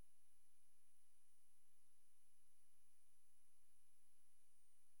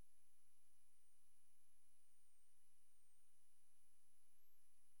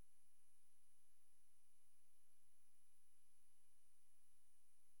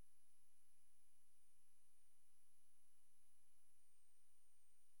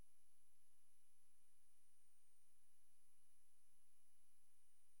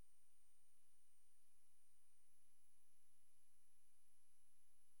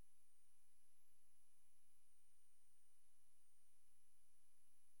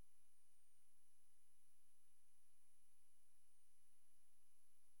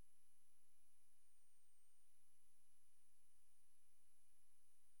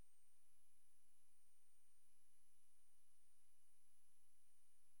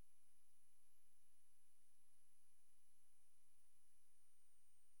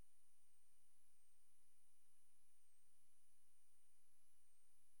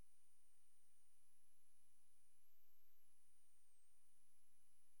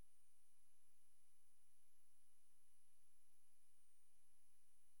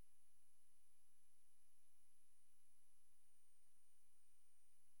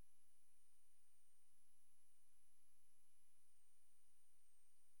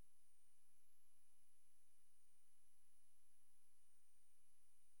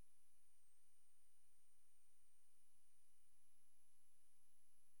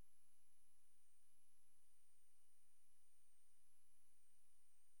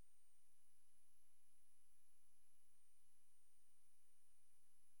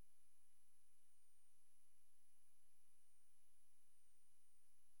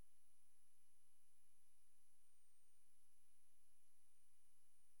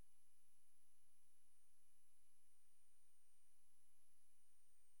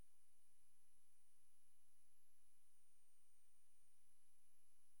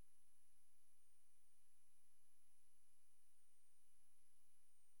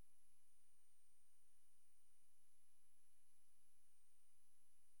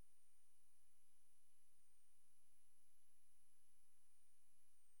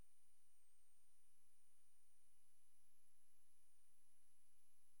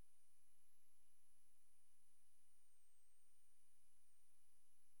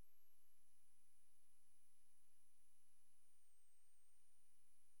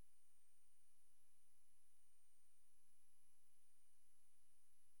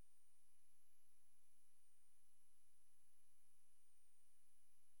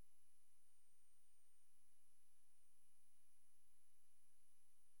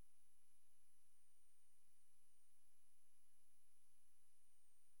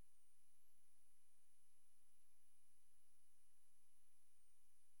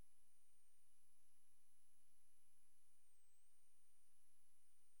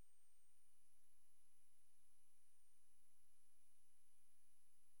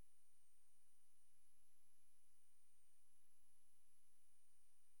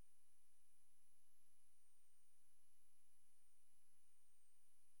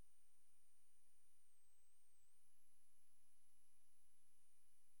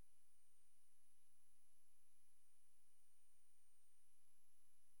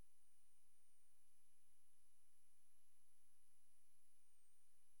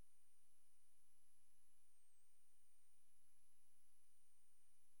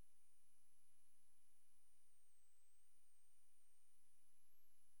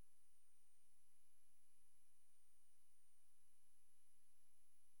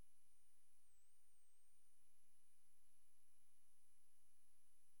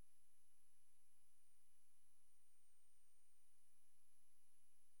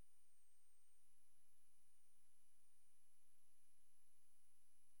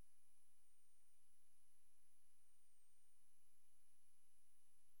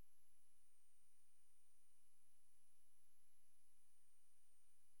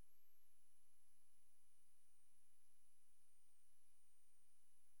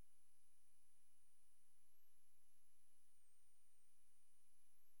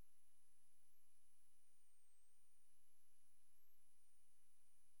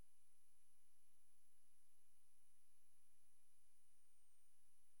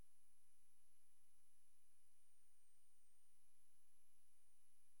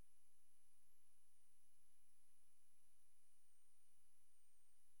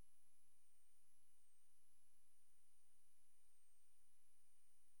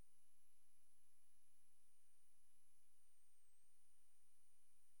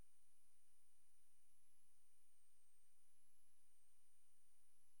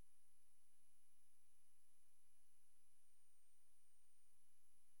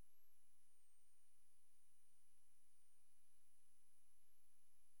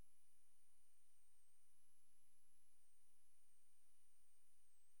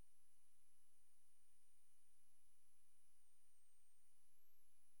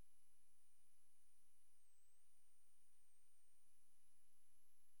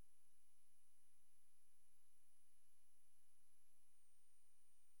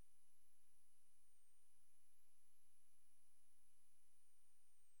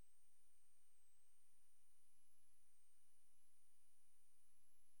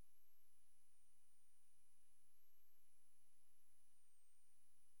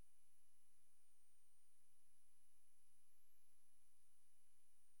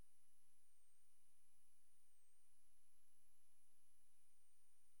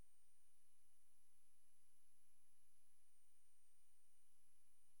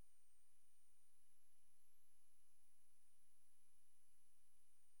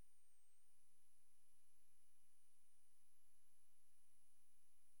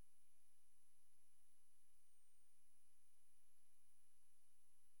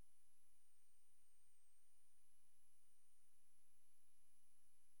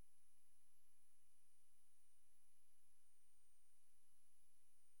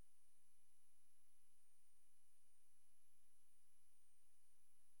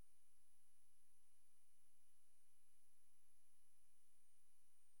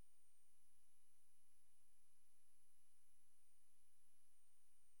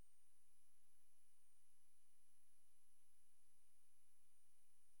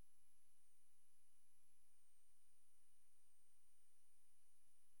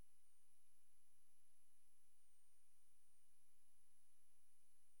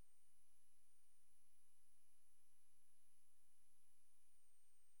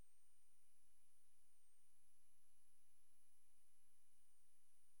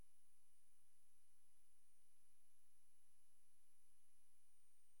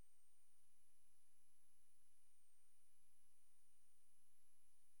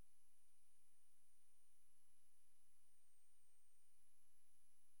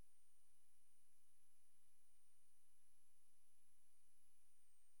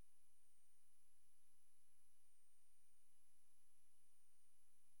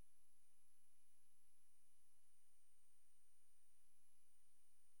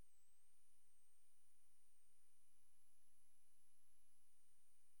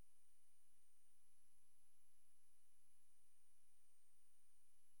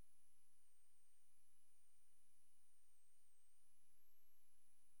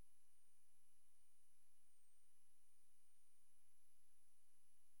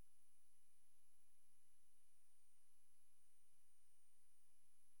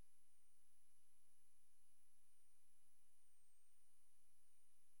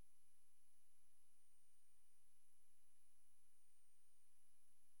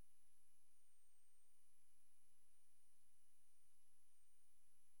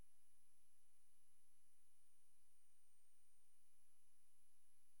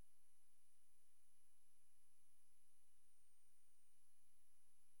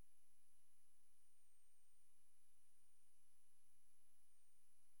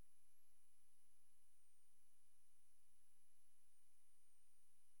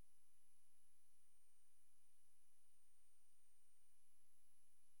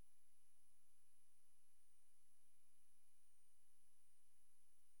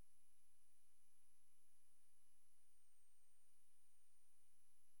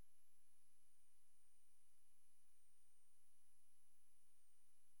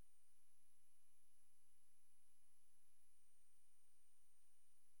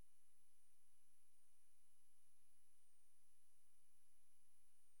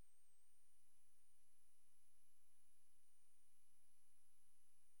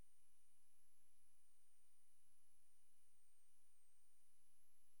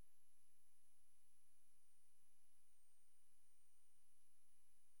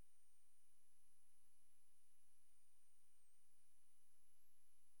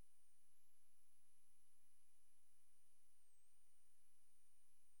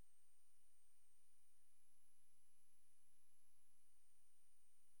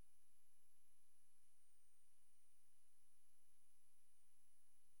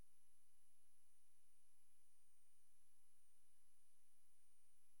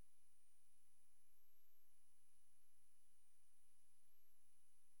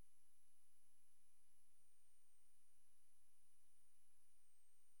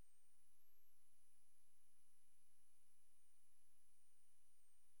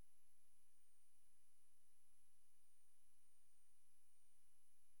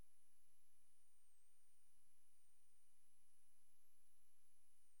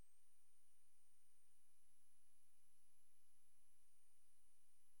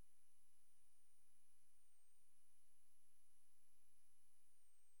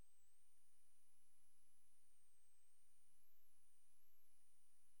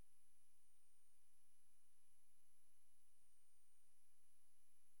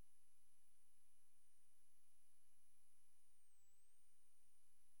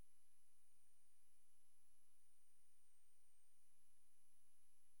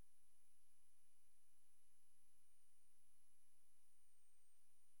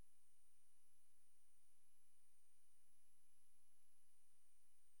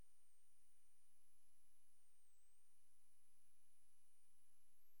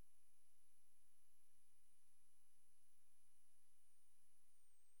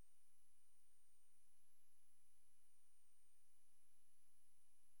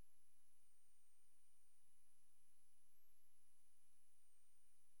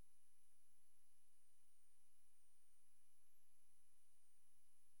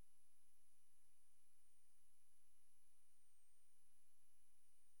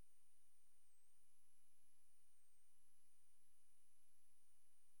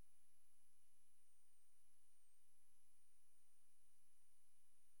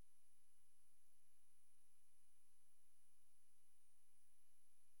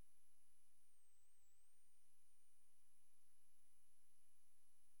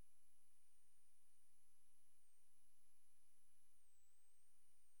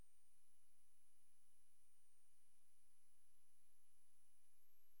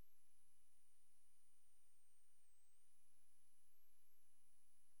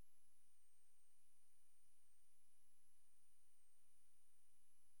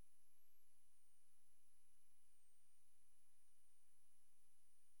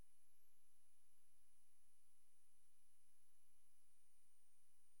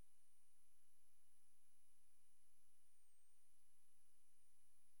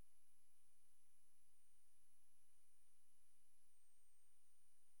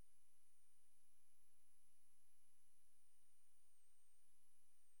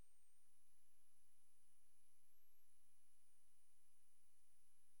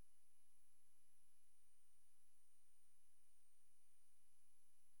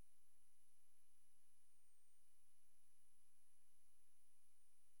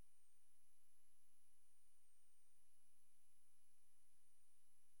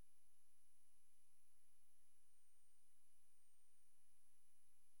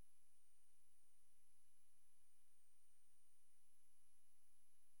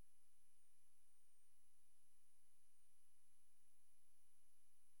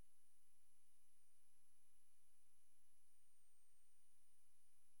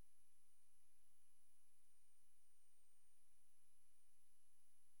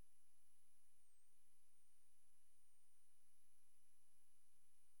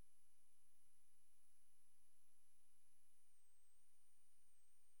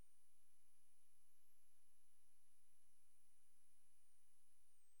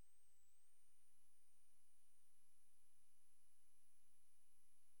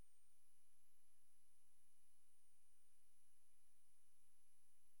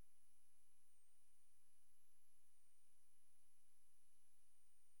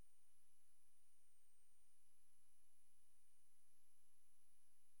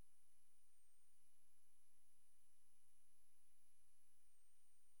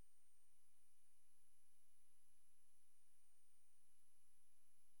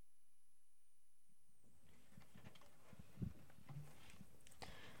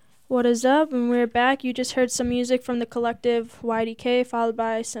 What is up? And we're back. You just heard some music from the collective YDK, followed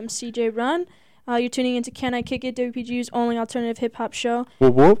by some CJ Run. You're tuning into Can I Kick It, WPGU's only alternative hip-hop show.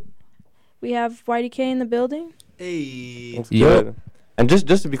 Whoop, whoop. We have YDK in the building. Hey. That's good. And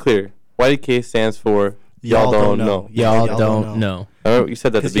just to be clear, YDK stands for Y'all Don't Know. Y'all don't know. Oh, you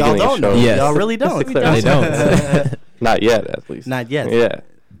said that at the beginning of the show. Yes. Y'all really don't. We don't. They don't. Not yet, at least. Not yet. Yeah.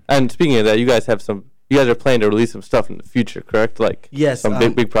 And speaking of that, you guys are planning to release some stuff in the future, correct? Like Yes. some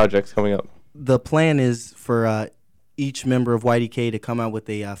big projects coming up. The plan is for each member of YDK to come out with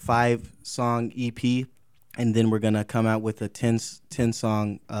a 5-song EP, and then we're gonna come out with a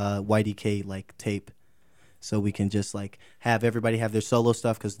 10-song YDK like tape, so we can just like have everybody have their solo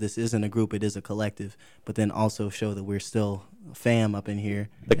stuff, because this isn't a group, it is a collective, but then also show that we're still a fam up in here.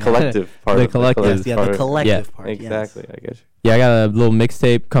 The collective part. The of collective. Yeah, part the of- collective part. Exactly, Yes. I guess. Yeah, I got a little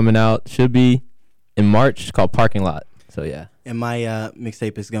mixtape coming out. Should be in March, called Parking Lot. So yeah. And my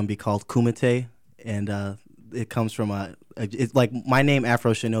mixtape is gonna be called Kumite, and it comes from it's like my name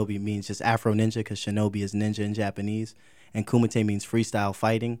Afro Shinobi means just Afro Ninja, because Shinobi is ninja in Japanese, and Kumite means freestyle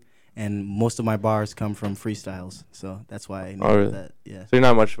fighting, and most of my bars come from freestyles, so that's why I named really? that. Yeah. So you're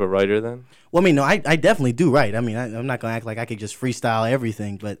not much of a writer then? Well, I mean, no, I definitely do write. I mean, I'm not gonna act like I could just freestyle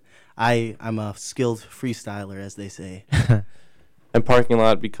everything, but I'm a skilled freestyler, as they say. And Parking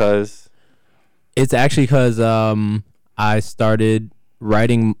Lot because It's actually because I started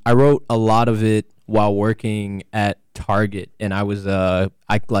writing. I wrote a lot of it while working at Target, and I was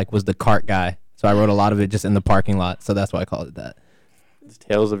was the cart guy. So I wrote a lot of it just in the parking lot. So that's why I called it that. it's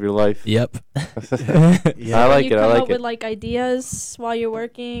tales of your life. Yep. Yeah. I like you it. I come like up it. with like ideas while you're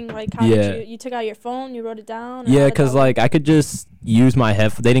working. Like how Yeah. did you took out your phone, you wrote it down? or Yeah, how did because that work? like I could just use my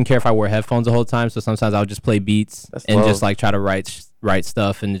They didn't care if I wore headphones the whole time. So sometimes I would just play beats That's and love. just like try to write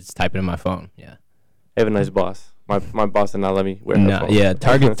stuff and just type it in my phone. Yeah. I have a nice boss. My boss did not let me wear No, headphones. yeah.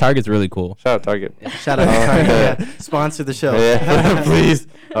 Target's really cool. Shout out Target. Shout out to Target. Yeah. Sponsor the show. Yeah, please.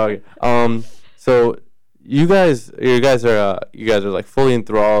 Okay. So you guys are like fully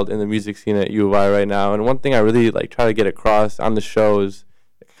enthralled in the music scene at U of I right now, and one thing I really like try to get across on the show is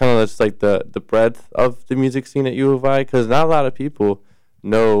kind of just like the breadth of the music scene at U of I, because not a lot of people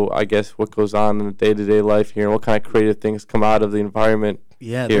know, I guess, what goes on in the day-to-day life here and what kind of creative things come out of the environment.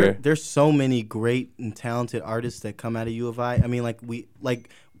 Yeah, here. there's so many great and talented artists that come out of U of I. I mean,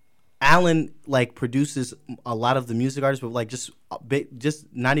 Alan produces a lot of the music artists, but just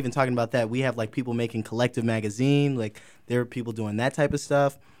not even talking about that. We have like people making Collective Magazine. Like there are people doing that type of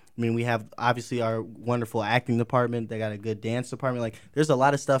stuff. I mean, we have obviously our wonderful acting department. They got a good dance department. Like there's a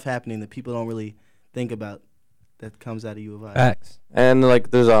lot of stuff happening that people don't really think about that comes out of U of I. Facts. And like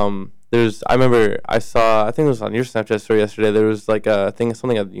there's I remember I think it was on your Snapchat story yesterday. There was like a thing,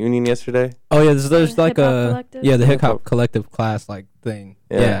 something at the union yesterday. Oh yeah, there's like Hip Hop a Collective? the hip Hip hop Hop. collective class like thing.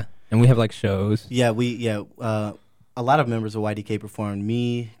 Yeah. Yeah. And we have like shows. Yeah, a lot of members of YDK performed.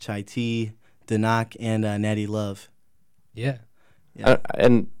 Me, Chai T, Danak, and Natty Love. Yeah. Yeah.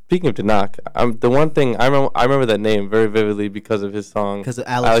 And speaking of Danak, the one thing I remember that name very vividly because of his song Because of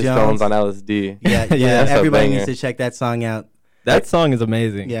Alex Jones on LSD. Yeah, Yeah, yeah. that's a Everybody banger. needs to check that song out. That song is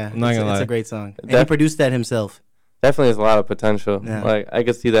amazing. Yeah, I'm not gonna lie. it's a great song. And he Def- produced that himself. Definitely has a lot of potential. Yeah. Like I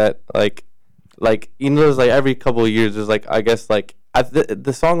could see that. Like there's like every couple of years there's like I guess like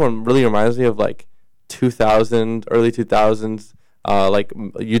the song really reminds me of like 2000 early 2000s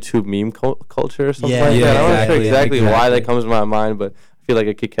YouTube meme culture or something Yeah, like yeah, that. I'm not sure exactly, exactly why that exactly. comes to my mind, but I feel like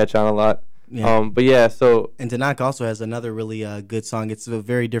it could catch on a lot. Yeah. But yeah, so And Danak also has another really good song. It's a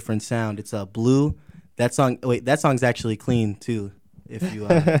very different sound. It's Blue. That song's actually clean too. If you,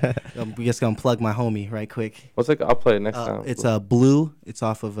 I'm just gonna plug my homie right quick. I'll play it next time. It's Blue. It's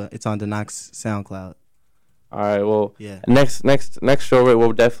off of it's on Danak's SoundCloud. All right. Well, Yeah. next show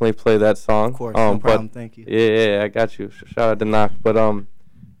we'll definitely play that song. Of course, no problem. Thank you. Yeah, I got you. Shout out to Knock. But do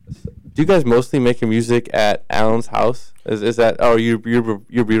you guys mostly make your music at Alan's house? Is that your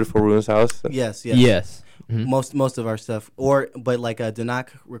beautiful ruins house? Yes. Yes. Mhm. Most of our stuff, but Danak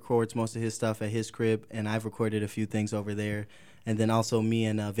records most of his stuff at his crib, and I've recorded a few things over there, and then also me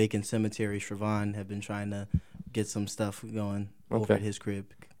and Vacant Cemetery Shravan have been trying to get some stuff going over Okay. at his crib.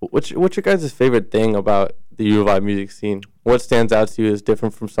 What's your guys' favorite thing about the U of I music scene? What stands out to you as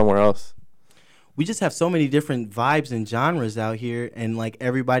different from somewhere else? We just have so many different vibes and genres out here, and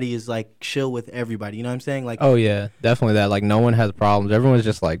everybody is chill with everybody. You know what I'm saying? Oh yeah, definitely that. Like no one has problems. Everyone's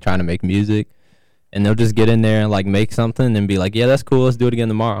just like trying to make music, and they'll just get in there and make something and be like, yeah, that's cool. Let's do it again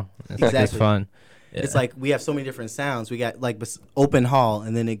tomorrow. It's Exactly. fun. Yeah. It's we have so many different sounds. We got Open Hall,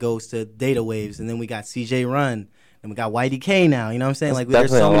 and then it goes to Data Waves, and then we got CJ Run, and we got YDK now. You know what I'm saying? There's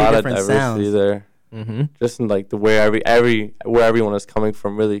There's so definitely a many lot of different diversity sounds. there. just in like the where where everyone is coming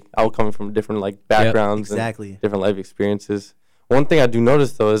from. Really, all coming from different like backgrounds, exactly, and different life experiences. One thing I do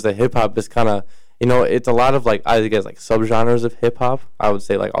notice though is that hip hop is kind of, it's a lot of like, I guess like subgenres of hip hop. I would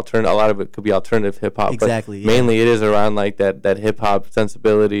say like a lot of it could be alternative hip hop. Exactly. But mainly it is around like that hip hop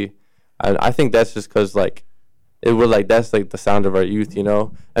sensibility. I think that's just because like that's like the sound of our youth, and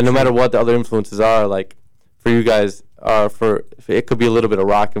no matter what the other influences are, like for you guys, it could be a little bit of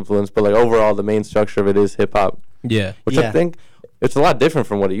rock influence, but like overall the main structure of it is hip hop. Yeah. Which I think it's a lot different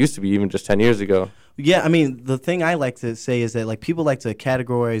from what it used to be even just 10 years ago. Yeah, I mean, the thing I like to say is that like people like to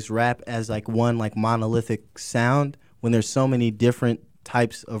categorize rap as like one like monolithic sound when there's so many different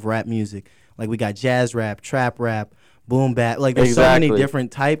types of rap music. Like we got jazz rap, trap rap, boom bap. Like there's so many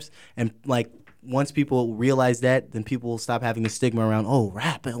different types, and like once people realize that, then people will stop having the stigma around, oh,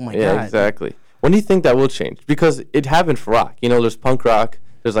 rap, oh my god. Yeah, exactly. When do you think that will change? Because it happened for rock. There's punk rock,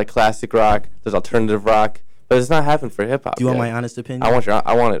 there's like classic rock, there's alternative rock. But it's not happened for hip hop. Do you want my honest opinion? I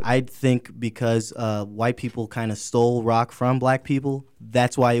want it. I think because white people kind of stole rock from black people,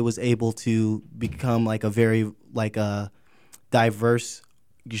 that's why it was able to become like a very like a diverse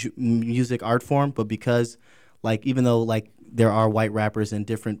music art form. But because like even though like there are white rappers and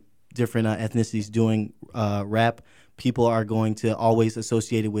different ethnicities doing rap, people are going to always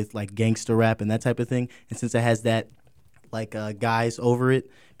associate it with like gangster rap and that type of thing. And since it has that like guise over it,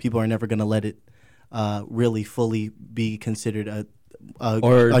 people are never going to let it really fully be considered a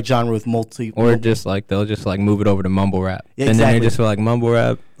genre with just like they'll just like move it over to mumble rap, yeah, and exactly. then they just feel like mumble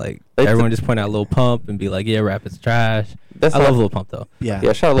rap, like everyone just point out Lil Pump and be like, yeah, rap is trash. I love Lil Pump though. Yeah,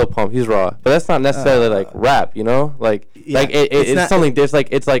 shout out Lil Pump, he's raw, but that's not necessarily like rap, like it's something. There's like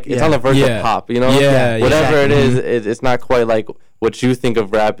it's on the verge of pop, whatever it is, it's not quite like what you think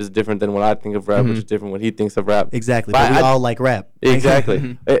of rap is different than what I think of rap, which is different what he thinks of rap. Exactly, but we all like rap.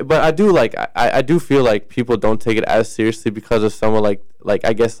 Exactly. But I do I do feel like people don't take it as seriously because of some of like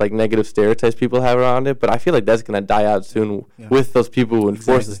I guess like negative stereotypes people have around it. But I feel like that's gonna die out soon with those people who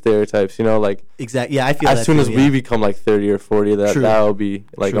enforce the stereotypes. Exactly. Yeah, I feel as soon as we become like 30 or 40, that will be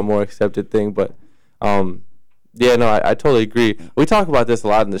like a more accepted thing. But yeah, no, I totally agree. We talk about this a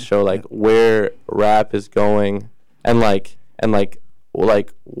lot in the show, like where rap is going and what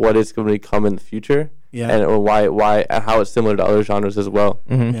it's going to become in the future, and why and how it's similar to other genres as well.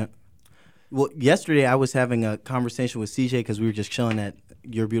 Yeah. Well, yesterday I was having a conversation with CJ because we were just chilling at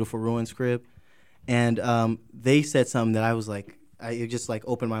Your Beautiful Ruins crib, and they said something that I was like, it just like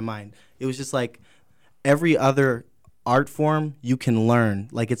opened my mind. It was just like every other art form you can learn,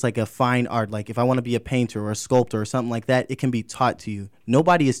 like it's like a fine art. Like if I want to be a painter or a sculptor or something like that, it can be taught to you.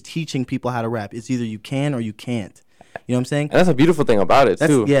 Nobody is teaching people how to rap. It's either you can or you can't. You know what I'm saying? And that's a beautiful thing about it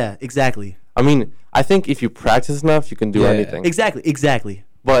too. Yeah, exactly. I mean, I think if you practice enough, you can do anything. Exactly.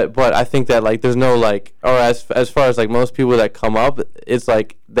 But I think that like there's no like, or as far as like most people that come up, it's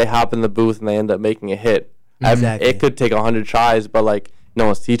like they hop in the booth and they end up making a hit. Exactly. It could take 100 tries, but like no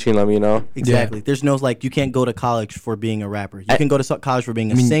one's teaching them, Exactly. Yeah. There's no like you can't go to college for being a rapper. You can go to college for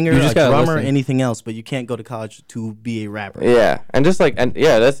being a singer, a drummer, anything else, but you can't go to college to be a rapper. Yeah, and just like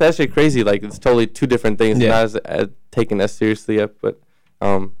that's actually crazy. Like it's totally two different things. Not as taken as seriously yet, but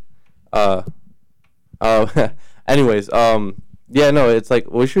anyways, yeah, no, it's like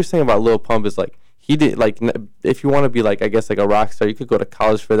what you were saying about Lil Pump is like he did like if you want to be like I guess like a rock star, you could go to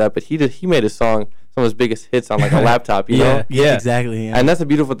college for that, but he made a song, some of his biggest hits on like a laptop, you know? Yeah, exactly. Yeah. And that's the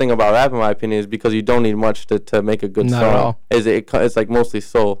beautiful thing about rap, in my opinion, is because you don't need much to make a good Not song. at all. It's like mostly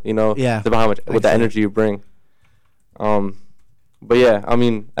soul, Yeah. It's about how much with the energy you bring. But yeah, I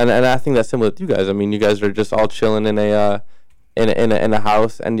mean, and I think that's similar with you guys. I mean, you guys are just all chilling in a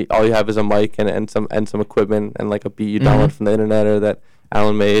house, and all you have is a mic and some equipment and like a beat you download from the internet or that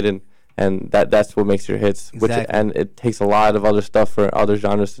Alan made, and that's what makes your hits. Exactly. And it takes a lot of other stuff for other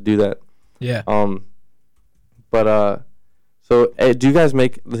genres to do that. Yeah. So do you guys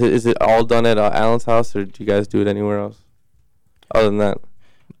is it all done at Alan's house, or do you guys do it anywhere else other than that?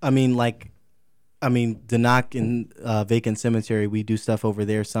 I mean, the Knock and Vacant Cemetery, we do stuff over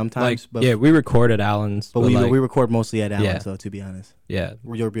there sometimes. But we record at Alan's. But we record mostly at Alan's, though, to be honest. Yeah.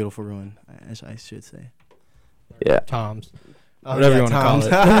 Your Beautiful Ruin, I should say. Yeah. Tom's. Whatever you want to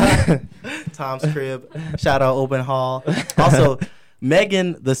call it. Tom's crib. Shout out Open Hall. Also,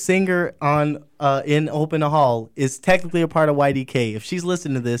 Megan, the singer on in Open Hall, is technically a part of YDK. If she's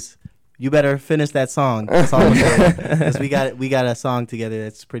listening to this, you better finish that song. That's all I'm saying. Because we got a song together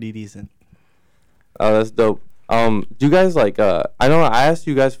that's pretty decent. Oh, that's dope. Do you guys like? I know I asked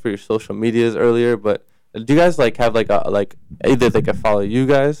you guys for your social medias earlier, but do you guys like have either they could follow you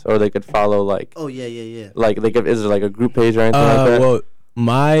guys or they could follow like? Oh yeah. Like is there like a group page or anything like that? Well,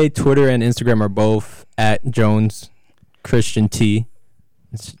 My Twitter and Instagram are both at Jones Christian T.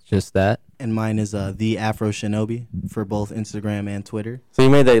 It's just that. And mine is the Afro Shinobi for both Instagram and Twitter. So you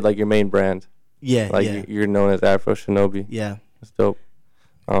made that like your main brand. Yeah, Like yeah. you're known as Afro Shinobi. Yeah. That's dope.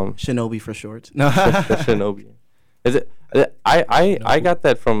 Shinobi for short. No. The Shinobi. Is it? I got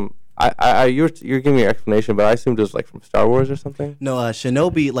that from. You're giving me your explanation, but I assumed it was like from Star Wars or something. No,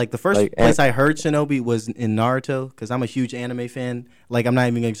 Shinobi, like the first Like, place I heard Shinobi was in Naruto, because I'm a huge anime fan. Like, I'm not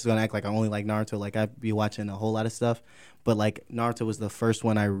even just going to act like I only like Naruto. Like, I be watching a whole lot of stuff. But, like, Naruto was the first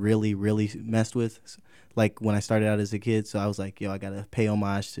one I really, really messed with, like, when I started out as a kid. So I was like, yo, I got to pay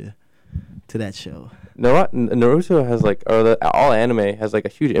homage to that show. Naruto has, like, all anime has, like, a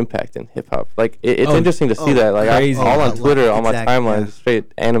huge impact in hip-hop. Like, it's interesting to see that. Like, crazy. all on Twitter, on my Exactly, timeline, yeah. is straight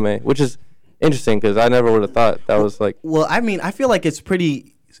anime, which is interesting because I never would have thought that was, like... Well, I mean, I feel like it's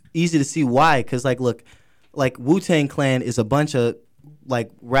pretty easy to see why. Because, like, look, like, Wu-Tang Clan is a bunch of,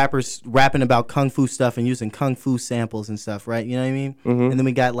 like, rappers rapping about kung fu stuff and using kung fu samples and stuff, right? You know what I mean? Mhm. And then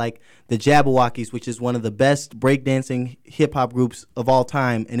we got, like, the Jabberwockies, which is one of the best breakdancing hip-hop groups of all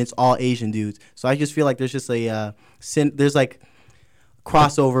time, and it's all Asian dudes. So I just feel like there's just there's, like,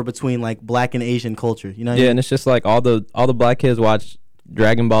 crossover between, like, black and Asian culture, you know what I Yeah, mean? and it's just like all the black kids watch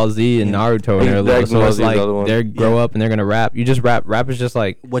Dragon Ball Z and Yeah. Naruto when Yeah, they're little, Dragon so Ball it's Z is like the other one. they grow up and they're gonna rap. You just rap. Rap is just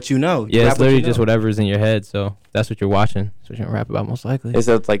like What you know. yeah, Rap it's what you literally know. just whatever's in your head. So that's what you're watching. That's what you're gonna rap about most likely. It's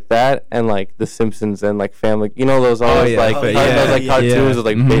like that and, like, The Simpsons and, like, Family... You know those Oh, yeah. like, Oh, those, yeah, like, yeah. cartoons with,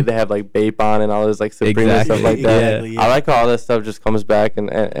 like, Mhm. they have, like, Bape on and all this, like, Supreme and Exactly. stuff like that. Exactly, yeah. I like how all that stuff just comes back and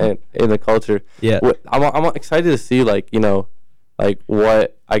in the culture. Yeah. I'm excited to see, like, you know, like,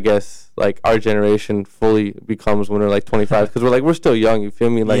 what I guess, like, our generation fully becomes when we're, like, 25. Because we're still young, you feel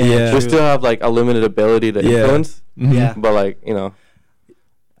me? Like, Yeah. we still have, like, a limited ability to Yeah. influence. Mhm. Yeah. But, like, you know,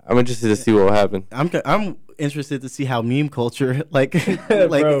 I'm interested to see what will happen. I'm interested to see how meme culture like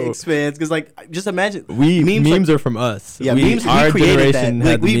Bro. expands, because like just imagine Memes are from us. yeah, we, memes our we created that, generation like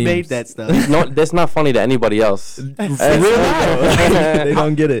had we memes. made that stuff. No, that's not funny to anybody else. They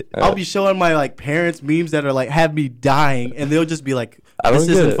don't get it. I'll be showing my like parents memes that are like have me dying, and they'll just be like, I don't this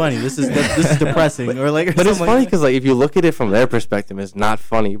get isn't it. funny, this is depressing, or like, But it's something funny like because, like, if you look at it from their perspective, it's not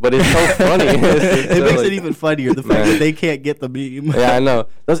funny. But it's so funny. that. It makes like- it even funnier, the fact Man. that they can't get the meme. Yeah, I know.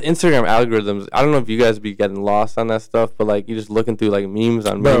 Those Instagram algorithms, I don't know if you guys be getting lost on that stuff, but, like, you just looking through, like, memes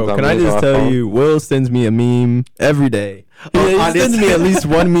on memes Bro, on can I memes just on my tell phone. you, Will sends me a meme every day. He on sends me Instagram. at least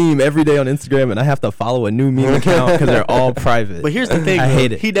one meme every day on Instagram, and I have to follow a new meme account because they're all private. But here's the thing, I bro.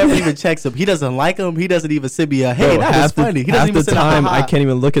 hate it. He never even checks them. He doesn't like them. He doesn't even send me a hey, Bro, that was half the- funny. He half doesn't even the send time a I can't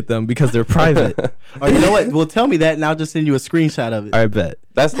even look at them because they're private. Or you know what? Well, tell me that, and I'll just send you a screenshot of it. I bet.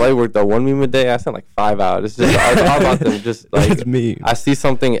 That's light work, though. One meme a day, I send, like, 5 out. It's just all about them. Just, like, It's me. I see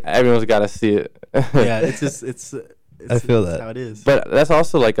something, everyone's got to see it. Yeah, it's just it's I feel it's that. how it is. But that's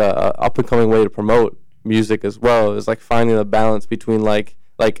also, like, a up-and-coming way to promote music as well. Is, like, finding a balance between, like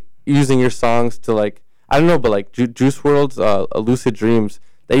using your songs to, like, I don't know, but, like, Juice WRLD's Lucid Dreams,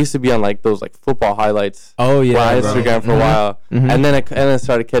 they used to be on, like, those, like, football highlights Oh yeah, on bro. Instagram for a while, Mhm. and then it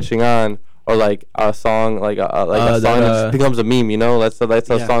started catching on, or like a song, like a song that just becomes a meme. You know, that's how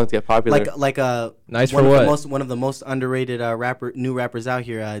Yeah. songs get popular. Nice one for of what? one of the most underrated new rappers out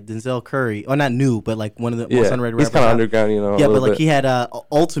here, Denzel Curry. Or not new, but like one of the yeah, most underrated he's rappers. kind of out. underground, you know. Yeah, a but little like bit. he had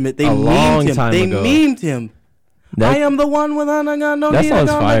Ultimate. They A long memed him. time They ago. memed him. That- I am the one with no That need song's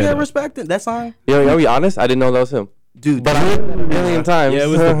to fire, get though. respected. That song, Yo, I'll be honest, I didn't know that was him, dude. but I heard it a million times. Yeah, it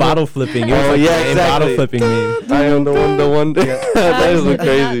was the bottle flipping. It was Oh, like yeah, the exactly. bottle flipping meme. I am the one. That is I did not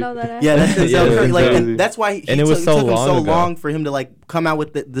crazy. know that. Yeah, that's Denzel Yeah, Curry. it's Like, crazy. and that's why he And it was so took him long so ago. long for him to like come out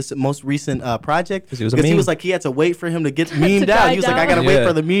with this most recent project 'Cause he was a because he meme. was like he had to wait for him to get memed die out. He was like, I gotta down. wait Yeah.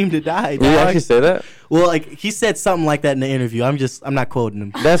 for the meme to die. Did you dog. actually say that? Well, like he said something like that in the interview. I'm not quoting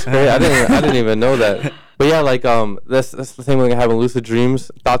him. That's great. I didn't even know that. But yeah, like that's the same thing I have in Lucid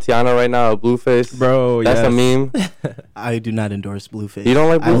Dreams. Tatiana right now, Blueface. Bro, That's yes. a meme. I do not endorse Blueface. You don't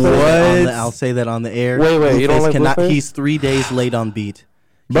like I will say Blueface? that on What? I'll say that on the air. Wait, you don't Blueface like Blueface? He's 3 days late on beat.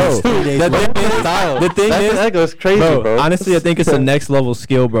 Bro, He's 3 days the late. thing is, That goes crazy, bro. honestly, I think it's a next level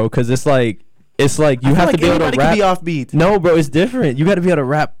skill, bro, because it's like you I feel have like to be able to anybody rap. can be off beat. No, bro, it's different. You got to be able to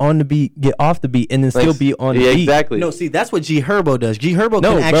rap on the beat, get off the beat, and then Like, still be on the yeah, beat. exactly. No, see, that's what G Herbo does. G Herbo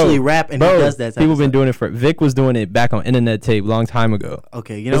No, can bro. actually rap, and Bro, he does that. Type people of been stuff. doing it for. Vic was doing it back on internet tape long time ago.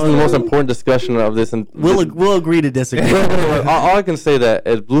 Okay, you This know is the what? most important discussion of this. And We'll agree to disagree. all I can say that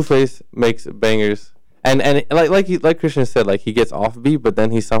is Blueface makes bangers, And like Christian said, like he gets off beat, but then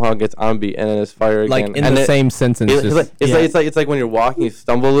he somehow gets on beat, and then it's fire again. Like in the same sentence. It's like when you're walking, you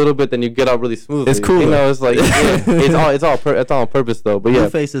stumble a little bit, then you get up really smoothly. It's cool. You know, it's like it's all on purpose though. But yeah,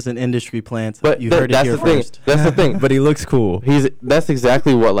 Blueface is an industry plant. But you heard it here first. That's the thing. But he looks cool. That's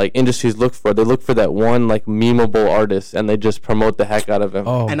exactly what like industries look for. They look for that one like memeable artist, and they just promote the heck out of him.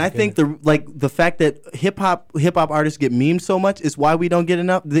 Oh, and I think the fact that hip hop artists get memed so much is why we don't get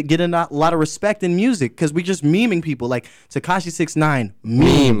a lot of respect in music, because we just memeing people like Tekashi 6ix9ine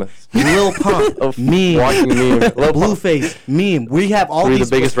meme, Lil Pump meme, Walking meme, Blueface meme. We have all three these of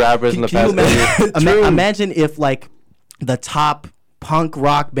the biggest rappers in the can past. you imagine if like the top punk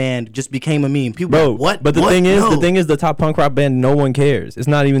rock band just became a meme? People Bro, like, what? But the What? thing is, No. the top punk rock band, no one cares. It's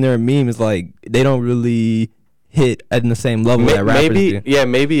not even their meme. It's like they don't really hit at the same level that rappers do.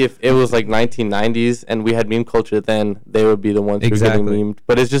 Maybe if it was like 1990s and we had meme culture, then they would be the ones who are getting memed.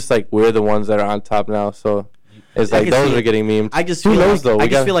 But it's just like we're the ones that are on top now, so it's like those are getting memed. I just Who feel knows like, though? I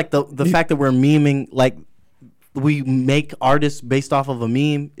just feel like the fact that we're memeing, like we make artists based off of a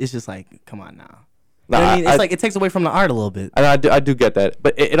meme, it's just like, come on now. You know what I mean? It's like it takes away from the art a little bit. And I do get that,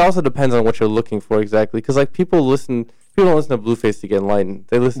 but it also depends on what you're looking for exactly. Because like people don't listen to Blueface to get enlightened.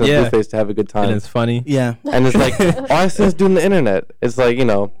 They listen to Blueface to have a good time. And it's funny. Yeah. And it's like all I see is doing the internet. It's like, you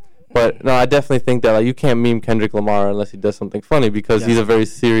know, but no, I definitely think that like you can't meme Kendrick Lamar unless he does something funny, because he's a very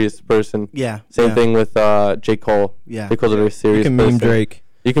serious person. Yeah. Same thing with J. Cole. Yeah. J. Cole's a very serious You can person. meme Drake.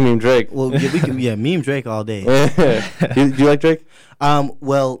 You can meme Drake. Well, yeah, we can meme Drake all day. do you like Drake?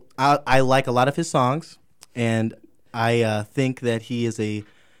 Well, I like a lot of his songs, and I think that he is a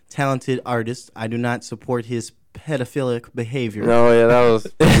talented artist. I do not support his pedophilic behavior. No, yeah, that was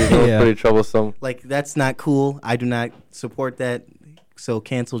pretty troublesome. Like, that's not cool. I do not support that. So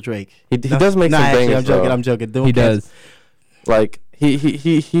cancel Drake. He does make some bangers. I'm joking. He does. Like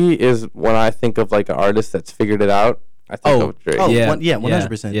he is, when I think of like an artist that's figured it out, I think of Drake.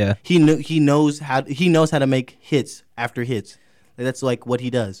 100%. Yeah. He knows how to make hits after hits. That's like what he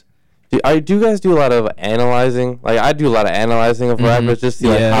does. Do you guys do a lot of analyzing? Like I do a lot of analyzing of rappers, just to see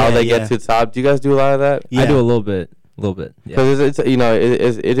like how they get to the top. Do you guys do a lot of that? Yeah. I do a little bit. Because it's you know it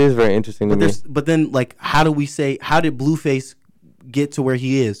is very interesting to me. But then like how did Blueface get to where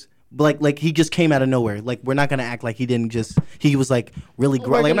he is? Like he just came out of nowhere. Like we're not gonna act like he was like really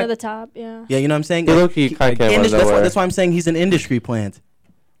working to the top. Yeah. Yeah, you know what I'm saying? He low-key kind of came out of nowhere. That's why I'm saying he's an industry plant.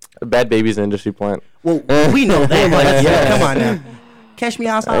 Bad Baby's an industry plant. Well, we know that. Like, come on now. Catch me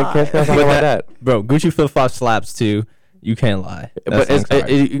outside. Catch me outside like that. Bro, Gucci Flip Flop slaps too. You can't lie. But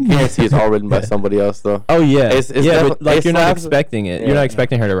you can't see it's all written by somebody else though. Oh yeah, but like you're not slaps. expecting it. You're not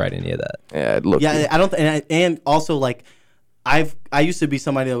expecting her to write any of that. Yeah, I don't. And also like, I used to be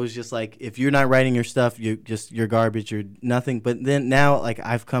somebody that was just like, if you're not writing your stuff, you're garbage, you're nothing. But then now like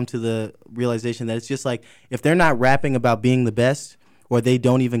I've come to the realization that it's just like, if they're not rapping about being the best, or they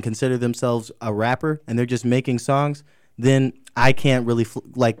don't even consider themselves a rapper and they're just making songs, then I can't really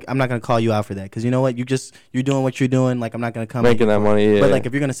I'm not gonna call you out for that, because you know what, you're doing what you're doing. Like I'm not gonna come making that money. Yeah. But like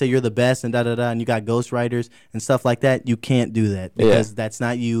if you're gonna say you're the best and and you got ghostwriters and stuff like that, you can't do that, because that's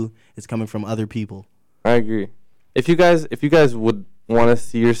not you. It's coming from other people. I agree. If you guys would want to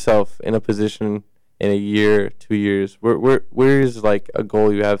see yourself in a position in a year, 2 years, where is like a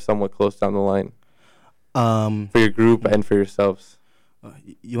goal you have somewhat close down the line? For your group and for yourselves.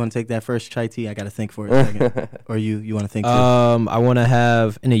 You want to take that first, Chai T? I got to think for a second. Or you want to think too? I want to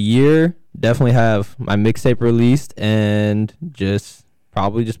have, in a year, definitely have my mixtape released, and just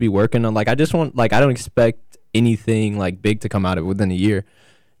probably just be working on, like, I just want, like, I don't expect anything, like, big to come out of it within a year.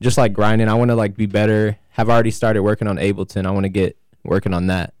 Just, like, grinding. I want to, like, be better. Have already started working on Ableton. I want to get working on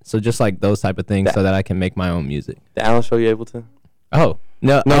that. So just, like, those type of things so that I can make my own music. Did Alan show you Ableton? Oh.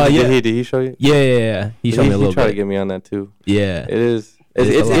 No, did he show you? Yeah. He showed me a little bit. He tried to get me on that too. Yeah. It is.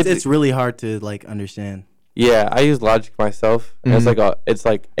 It's really hard to like understand. Yeah, I use Logic myself, and it's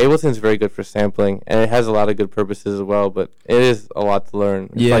like Ableton's very good for sampling, and it has a lot of good purposes as well. But it is a lot to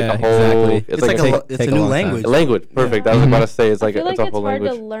learn. It's like a whole, exactly. It's a new language. Language, perfect. I was about to say it's like I feel it's a like whole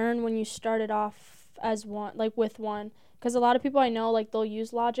language. it's hard to learn when you start it off as one, like with one. Because a lot of people I know, like, they'll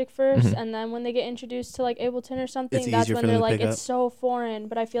use Logic first, and then when they get introduced to, like, Ableton or something, that's when they're like, it's so foreign.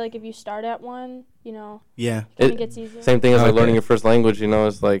 But I feel like if you start at one, you know, it gets easier. Same thing as, like, learning your first language, you know,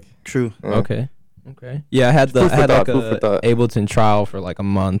 it's like... True. Okay. Yeah, I had like a Ableton trial for, like, a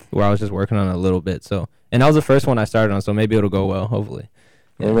month where I was just working on it a little bit. So, and that was the first one I started on, so maybe it'll go well, hopefully.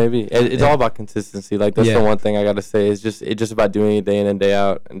 Yeah, maybe. It's all about consistency. Like, that's the one thing I got to say. It's just about doing it day in and day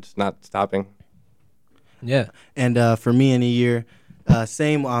out and just not stopping. Yeah, and for me in a year,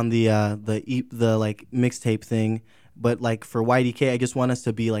 same on the like mixtape thing, But like for YDK, I just want us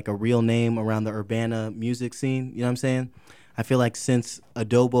to be like a real name around the Urbana music scene. You know what I'm saying? I feel like since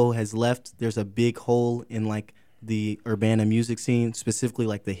Adobo has left, there's a big hole in like the Urbana music scene, specifically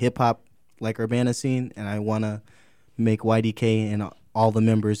like the hip hop like Urbana scene, and I want to make YDK and all the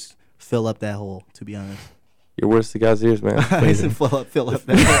members fill up that hole, to be honest. Your words to God's ears, man. fill up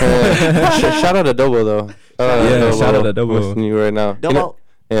that hole. Shout out Adobo though. Shout out Adobo. Listening to you right now. You know,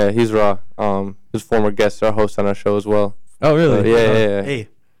 yeah, he's raw. His former guest, our host on our show as well. Oh really? Yeah. Hey,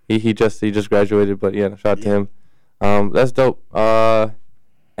 he just graduated, but yeah, shout out to him. That's dope.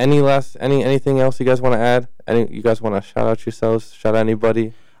 Anything else you guys want to add? You guys want to shout out yourselves? Shout out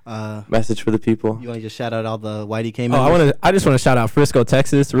anybody? Message for the people. You want to just shout out all the YDK members? Oh, I just want to shout out Frisco,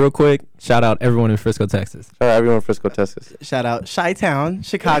 Texas, real quick. Shout out everyone in Frisco, Texas. Shout out everyone in Frisco, Texas. Shout out Chi-Town,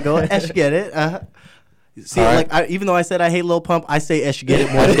 Chicago, Esh Get It. See, All right. like even though I said I hate Lil Pump, I say Esh Get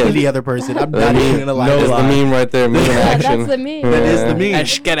It more than any other person. I'm not even gonna lie. That's the meme right there. Meme in action. That's the meme. That is the meme.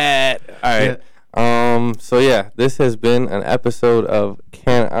 Esh Get It. All right. So yeah, this has been an episode of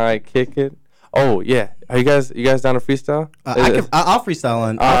Can I Kick It? Oh yeah, are you guys down to freestyle? I'll freestyle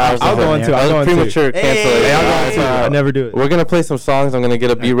on. I'll go into. I was premature. Hey, I'll go into. I never do it. We're gonna play some songs. I'm gonna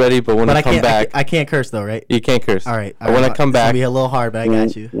get a beat ready, but when I come back, I can't curse though, right? you can't curse. All right. When I come it's back, gonna be a little hard, but I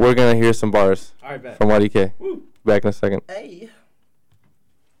got you. we're gonna hear some bars All right, bet. from YDK. Back in a second. Hey.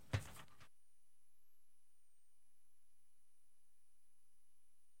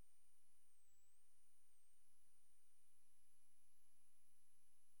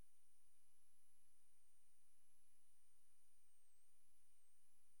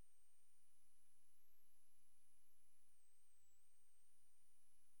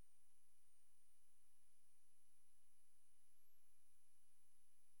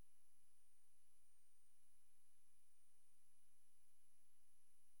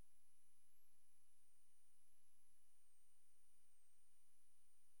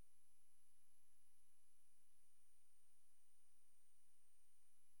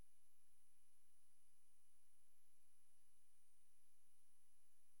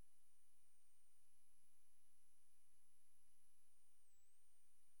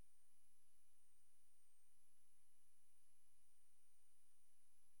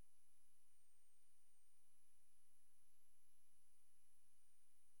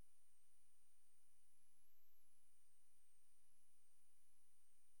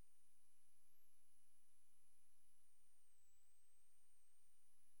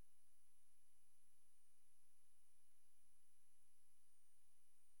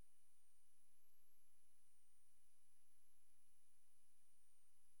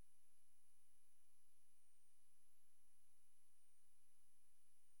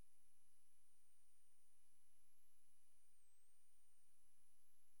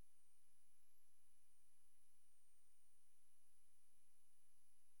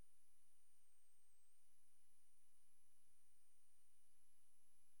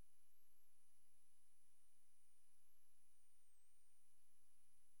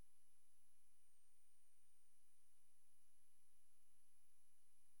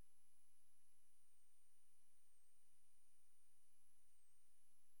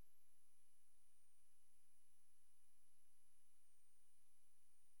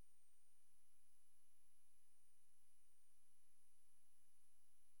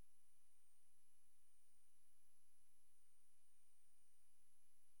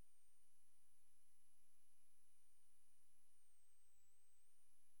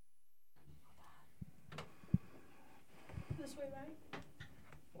 This way, right?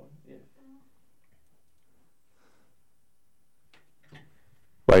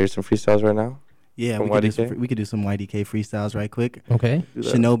 Well, here's some freestyles right now. Yeah, From we could do some YDK freestyles right quick. Okay.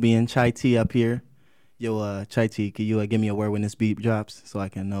 Shinobi and Chai T up here. Yo, Chai T, can you give me a word when this beat drops so I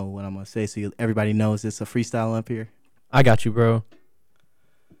can know what I'm gonna say so everybody knows it's a freestyle up here? I got you, bro.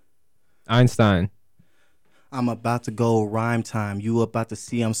 Einstein. I'm about to go rhyme time. You about to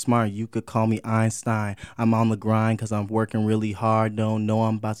see I'm smart. You could call me Einstein. I'm on the grind because I'm working really hard. Don't know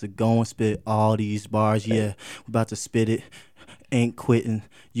I'm about to go and spit all these bars. Yeah, about to spit it. Ain't quitting.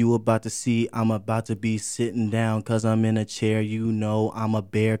 You about to see I'm about to be sitting down cause I'm in a chair. You know I'm a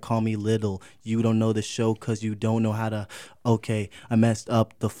bear, call me little. You don't know the show cause you don't know how to. Okay, I messed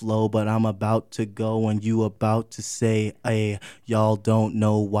up the flow, but I'm about to go and you about to say, hey, y'all don't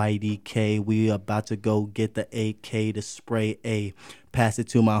know YDK. We about to go get the AK to spray a. Pass it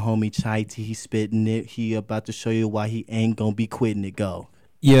to my homie Chai T, he spitting it. He about to show you why he ain't gonna be quitting it. Go.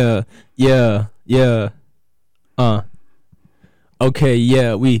 Yeah. Okay,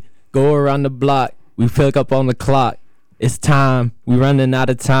 yeah, we go around the block. We pick up on the clock. It's time. We running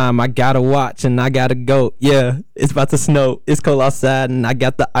out of time. I gotta watch and I gotta go. Yeah, it's about to snow. It's cold outside and I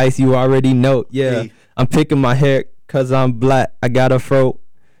got the ice. You already know. Yeah, Hey. I'm picking my hair cause I'm black. I got a fro.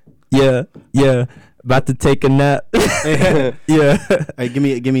 Yeah, yeah. About to take a nap. Yeah. All right,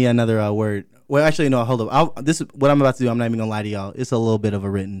 give me another word. Well, actually, no. Hold up. This is what I'm about to do. I'm not even gonna lie to y'all. It's a little bit of a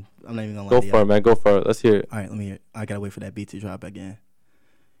written. I'm not even gonna lie Go to for y'all. it, man. Go for it. Let's hear it. All right, let me hear it. I gotta wait for that beat to drop again.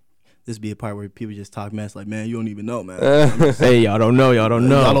 This be a part where people just talk mess like, man, you don't even know, man. Hey, y'all don't know. Y'all don't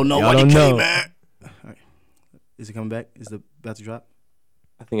know. Y'all don't know Y'all YDK, don't know. man. All right. Is it coming back? Is it about to drop?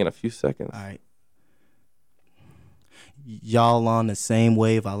 I think in a few seconds. All right. Y'all on the same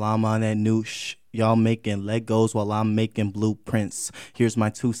wave while I'm on that new Y'all making Legos while I'm making blueprints. Here's my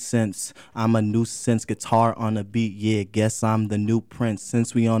 2 cents. I'm a nuisance, guitar on the beat. Yeah, guess I'm the new prince.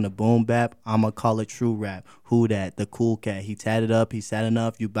 Since we on the boom bap, I'ma call it true rap. Who that? The cool cat. He tatted up, he sad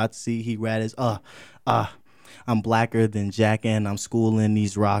enough. You about to see he rad as I'm blacker than Jack and I'm schooling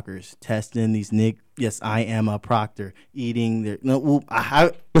these rockers. Testing these Yes, I am a proctor. Eating their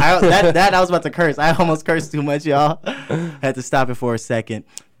that I was about to curse. I almost cursed too much, y'all. Had to stop it for a second.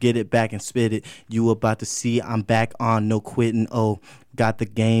 Get it back and spit it. You about to see I'm back on, no quitting. Oh, got the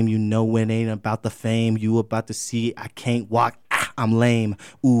game. You know it ain't about the fame. You about to see I can't walk. I'm lame.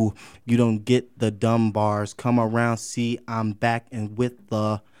 Ooh, you don't get the dumb bars. Come around, see I'm back and with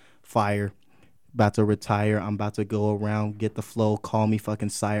the fire. About to retire. I'm about to go around, get the flow. Call me fucking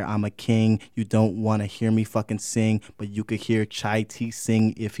sire. I'm a king. You don't want to hear me fucking sing, but you could hear Chai T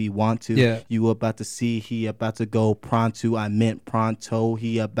sing if he want to. Yeah. You about to see he about to go pronto. I meant pronto.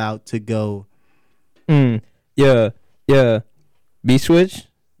 He about to go. Yeah. B switch.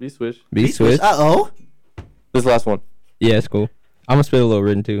 B switch. B switch. Uh-oh. This last one. Yeah, it's cool. I'm gonna spit a little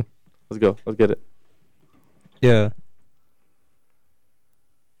written too. Let's go. Let's get it. Yeah.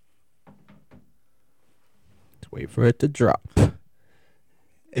 Let's wait for it to drop.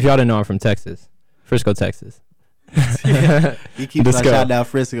 If y'all didn't know, I'm from Texas, Frisco, Texas. He keeps Let's on go. shouting out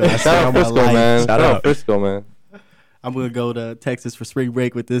Frisco. I swear Shout on out my Frisco, life. man. Shout Shout out out. Frisco, man. I'm going to go to Texas for spring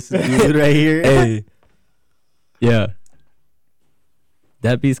break with this dude right here. Hey. Yeah.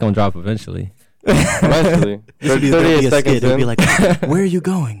 That beat's gonna drop eventually. Eventually. This will be, there'll be a 38 seconds skit. It'll be in. like, where are you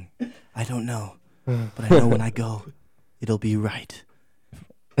going? I don't know. But I know when I go, it'll be right.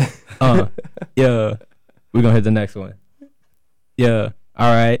 Yeah. We're gonna hit the next one. Yeah.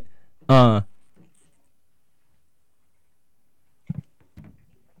 All right.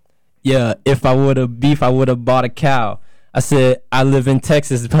 Yeah, if I would have beef, I would have bought a cow. I said, I live in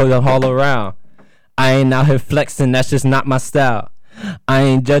Texas, put a all around. I ain't out here flexing, that's just not my style. I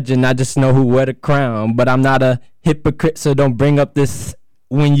ain't judging, I just know who wear the crown. But I'm not a hypocrite, so don't bring up this.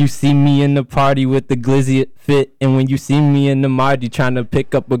 When you see me in the party with the glizzy fit, and when you see me in the Marty trying to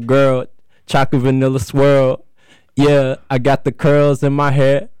pick up a girl, chocolate vanilla swirl. Yeah, I got the curls in my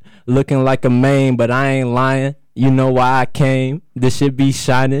hair, looking like a man, but I ain't lying. You know why I came? This shit be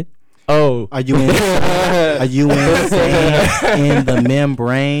shining. Oh, Are you insane? Are you insane in the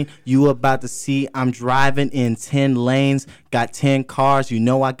membrane? You about to see I'm driving in 10 lanes. Got 10 cars. You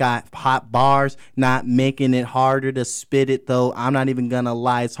know I got hot bars. Not making it harder to spit it, though. I'm not even going to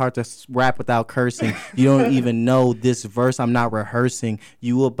lie. It's hard to rap without cursing. You don't even know this verse. I'm not rehearsing.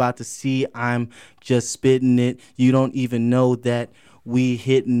 You about to see I'm just spitting it. You don't even know that we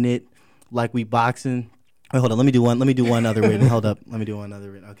hitting it like we boxing. Wait, hold on. Let me do one other written. Hold up. Let me do one other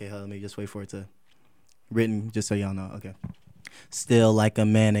written. Okay, hold on. Let me just wait for it to written, just so y'all know. Okay. Still like a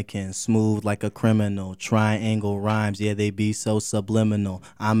mannequin, smooth like a criminal. Triangle rhymes, yeah, they be so subliminal.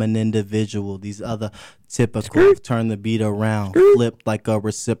 I'm an individual. These other typical. Turn the beat around, flip like a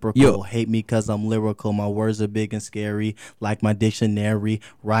reciprocal. Yo. Hate me cause I'm lyrical. My words are big and scary, like my dictionary.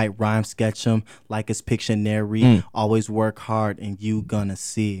 Write rhyme, sketch 'em like it's Pictionary. Always work hard and you gonna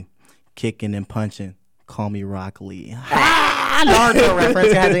see. Kicking and punching. Call me Rock Lee. Naruto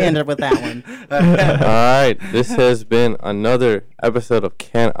reference. Had to end up with that one. All right. This has been another episode of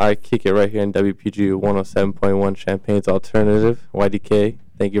Can I Kick It right here in WPG 107.1 Champagne's Alternative. YDK,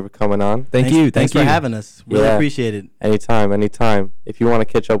 thank you for coming on. Thanks for having us. Really appreciate it. Anytime. If you want to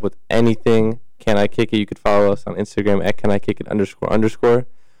catch up with anything Can I Kick It, you could follow us on Instagram at Can I Kick It __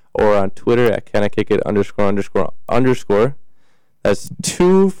 or on Twitter at Can I Kick It ___. That's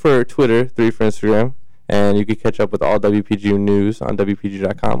 2 for Twitter, 3 for Instagram. And you can catch up with all WPGU news on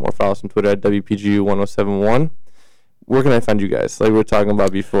WPGU.com or follow us on Twitter at WPGU1071. Where can I find you guys? Like we were talking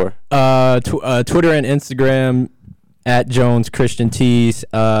about before. Twitter and Instagram at Jones Christian Tees.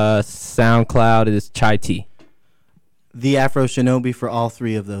 SoundCloud is Chai T. The Afro Shinobi for all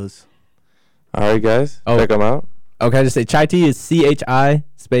 3 of those. All right, guys. Oh. Check them out. Okay, just say Chai T is CHI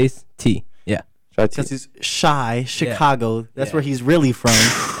space T. Yeah. because he's shy, Chicago. That's where he's really from.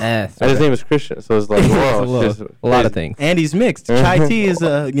 And And his name is Christian, so it's like, whoa. a lot of things. And he's mixed. Chai tea is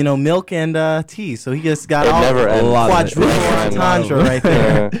milk and tea. So he just got It all never ends. quadruple entendre right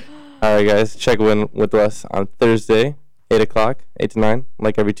there. All right, guys. Check in with us on Thursday, 8 o'clock, 8 to 9,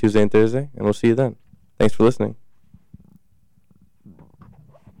 like every Tuesday and Thursday. And we'll see you then. Thanks for listening.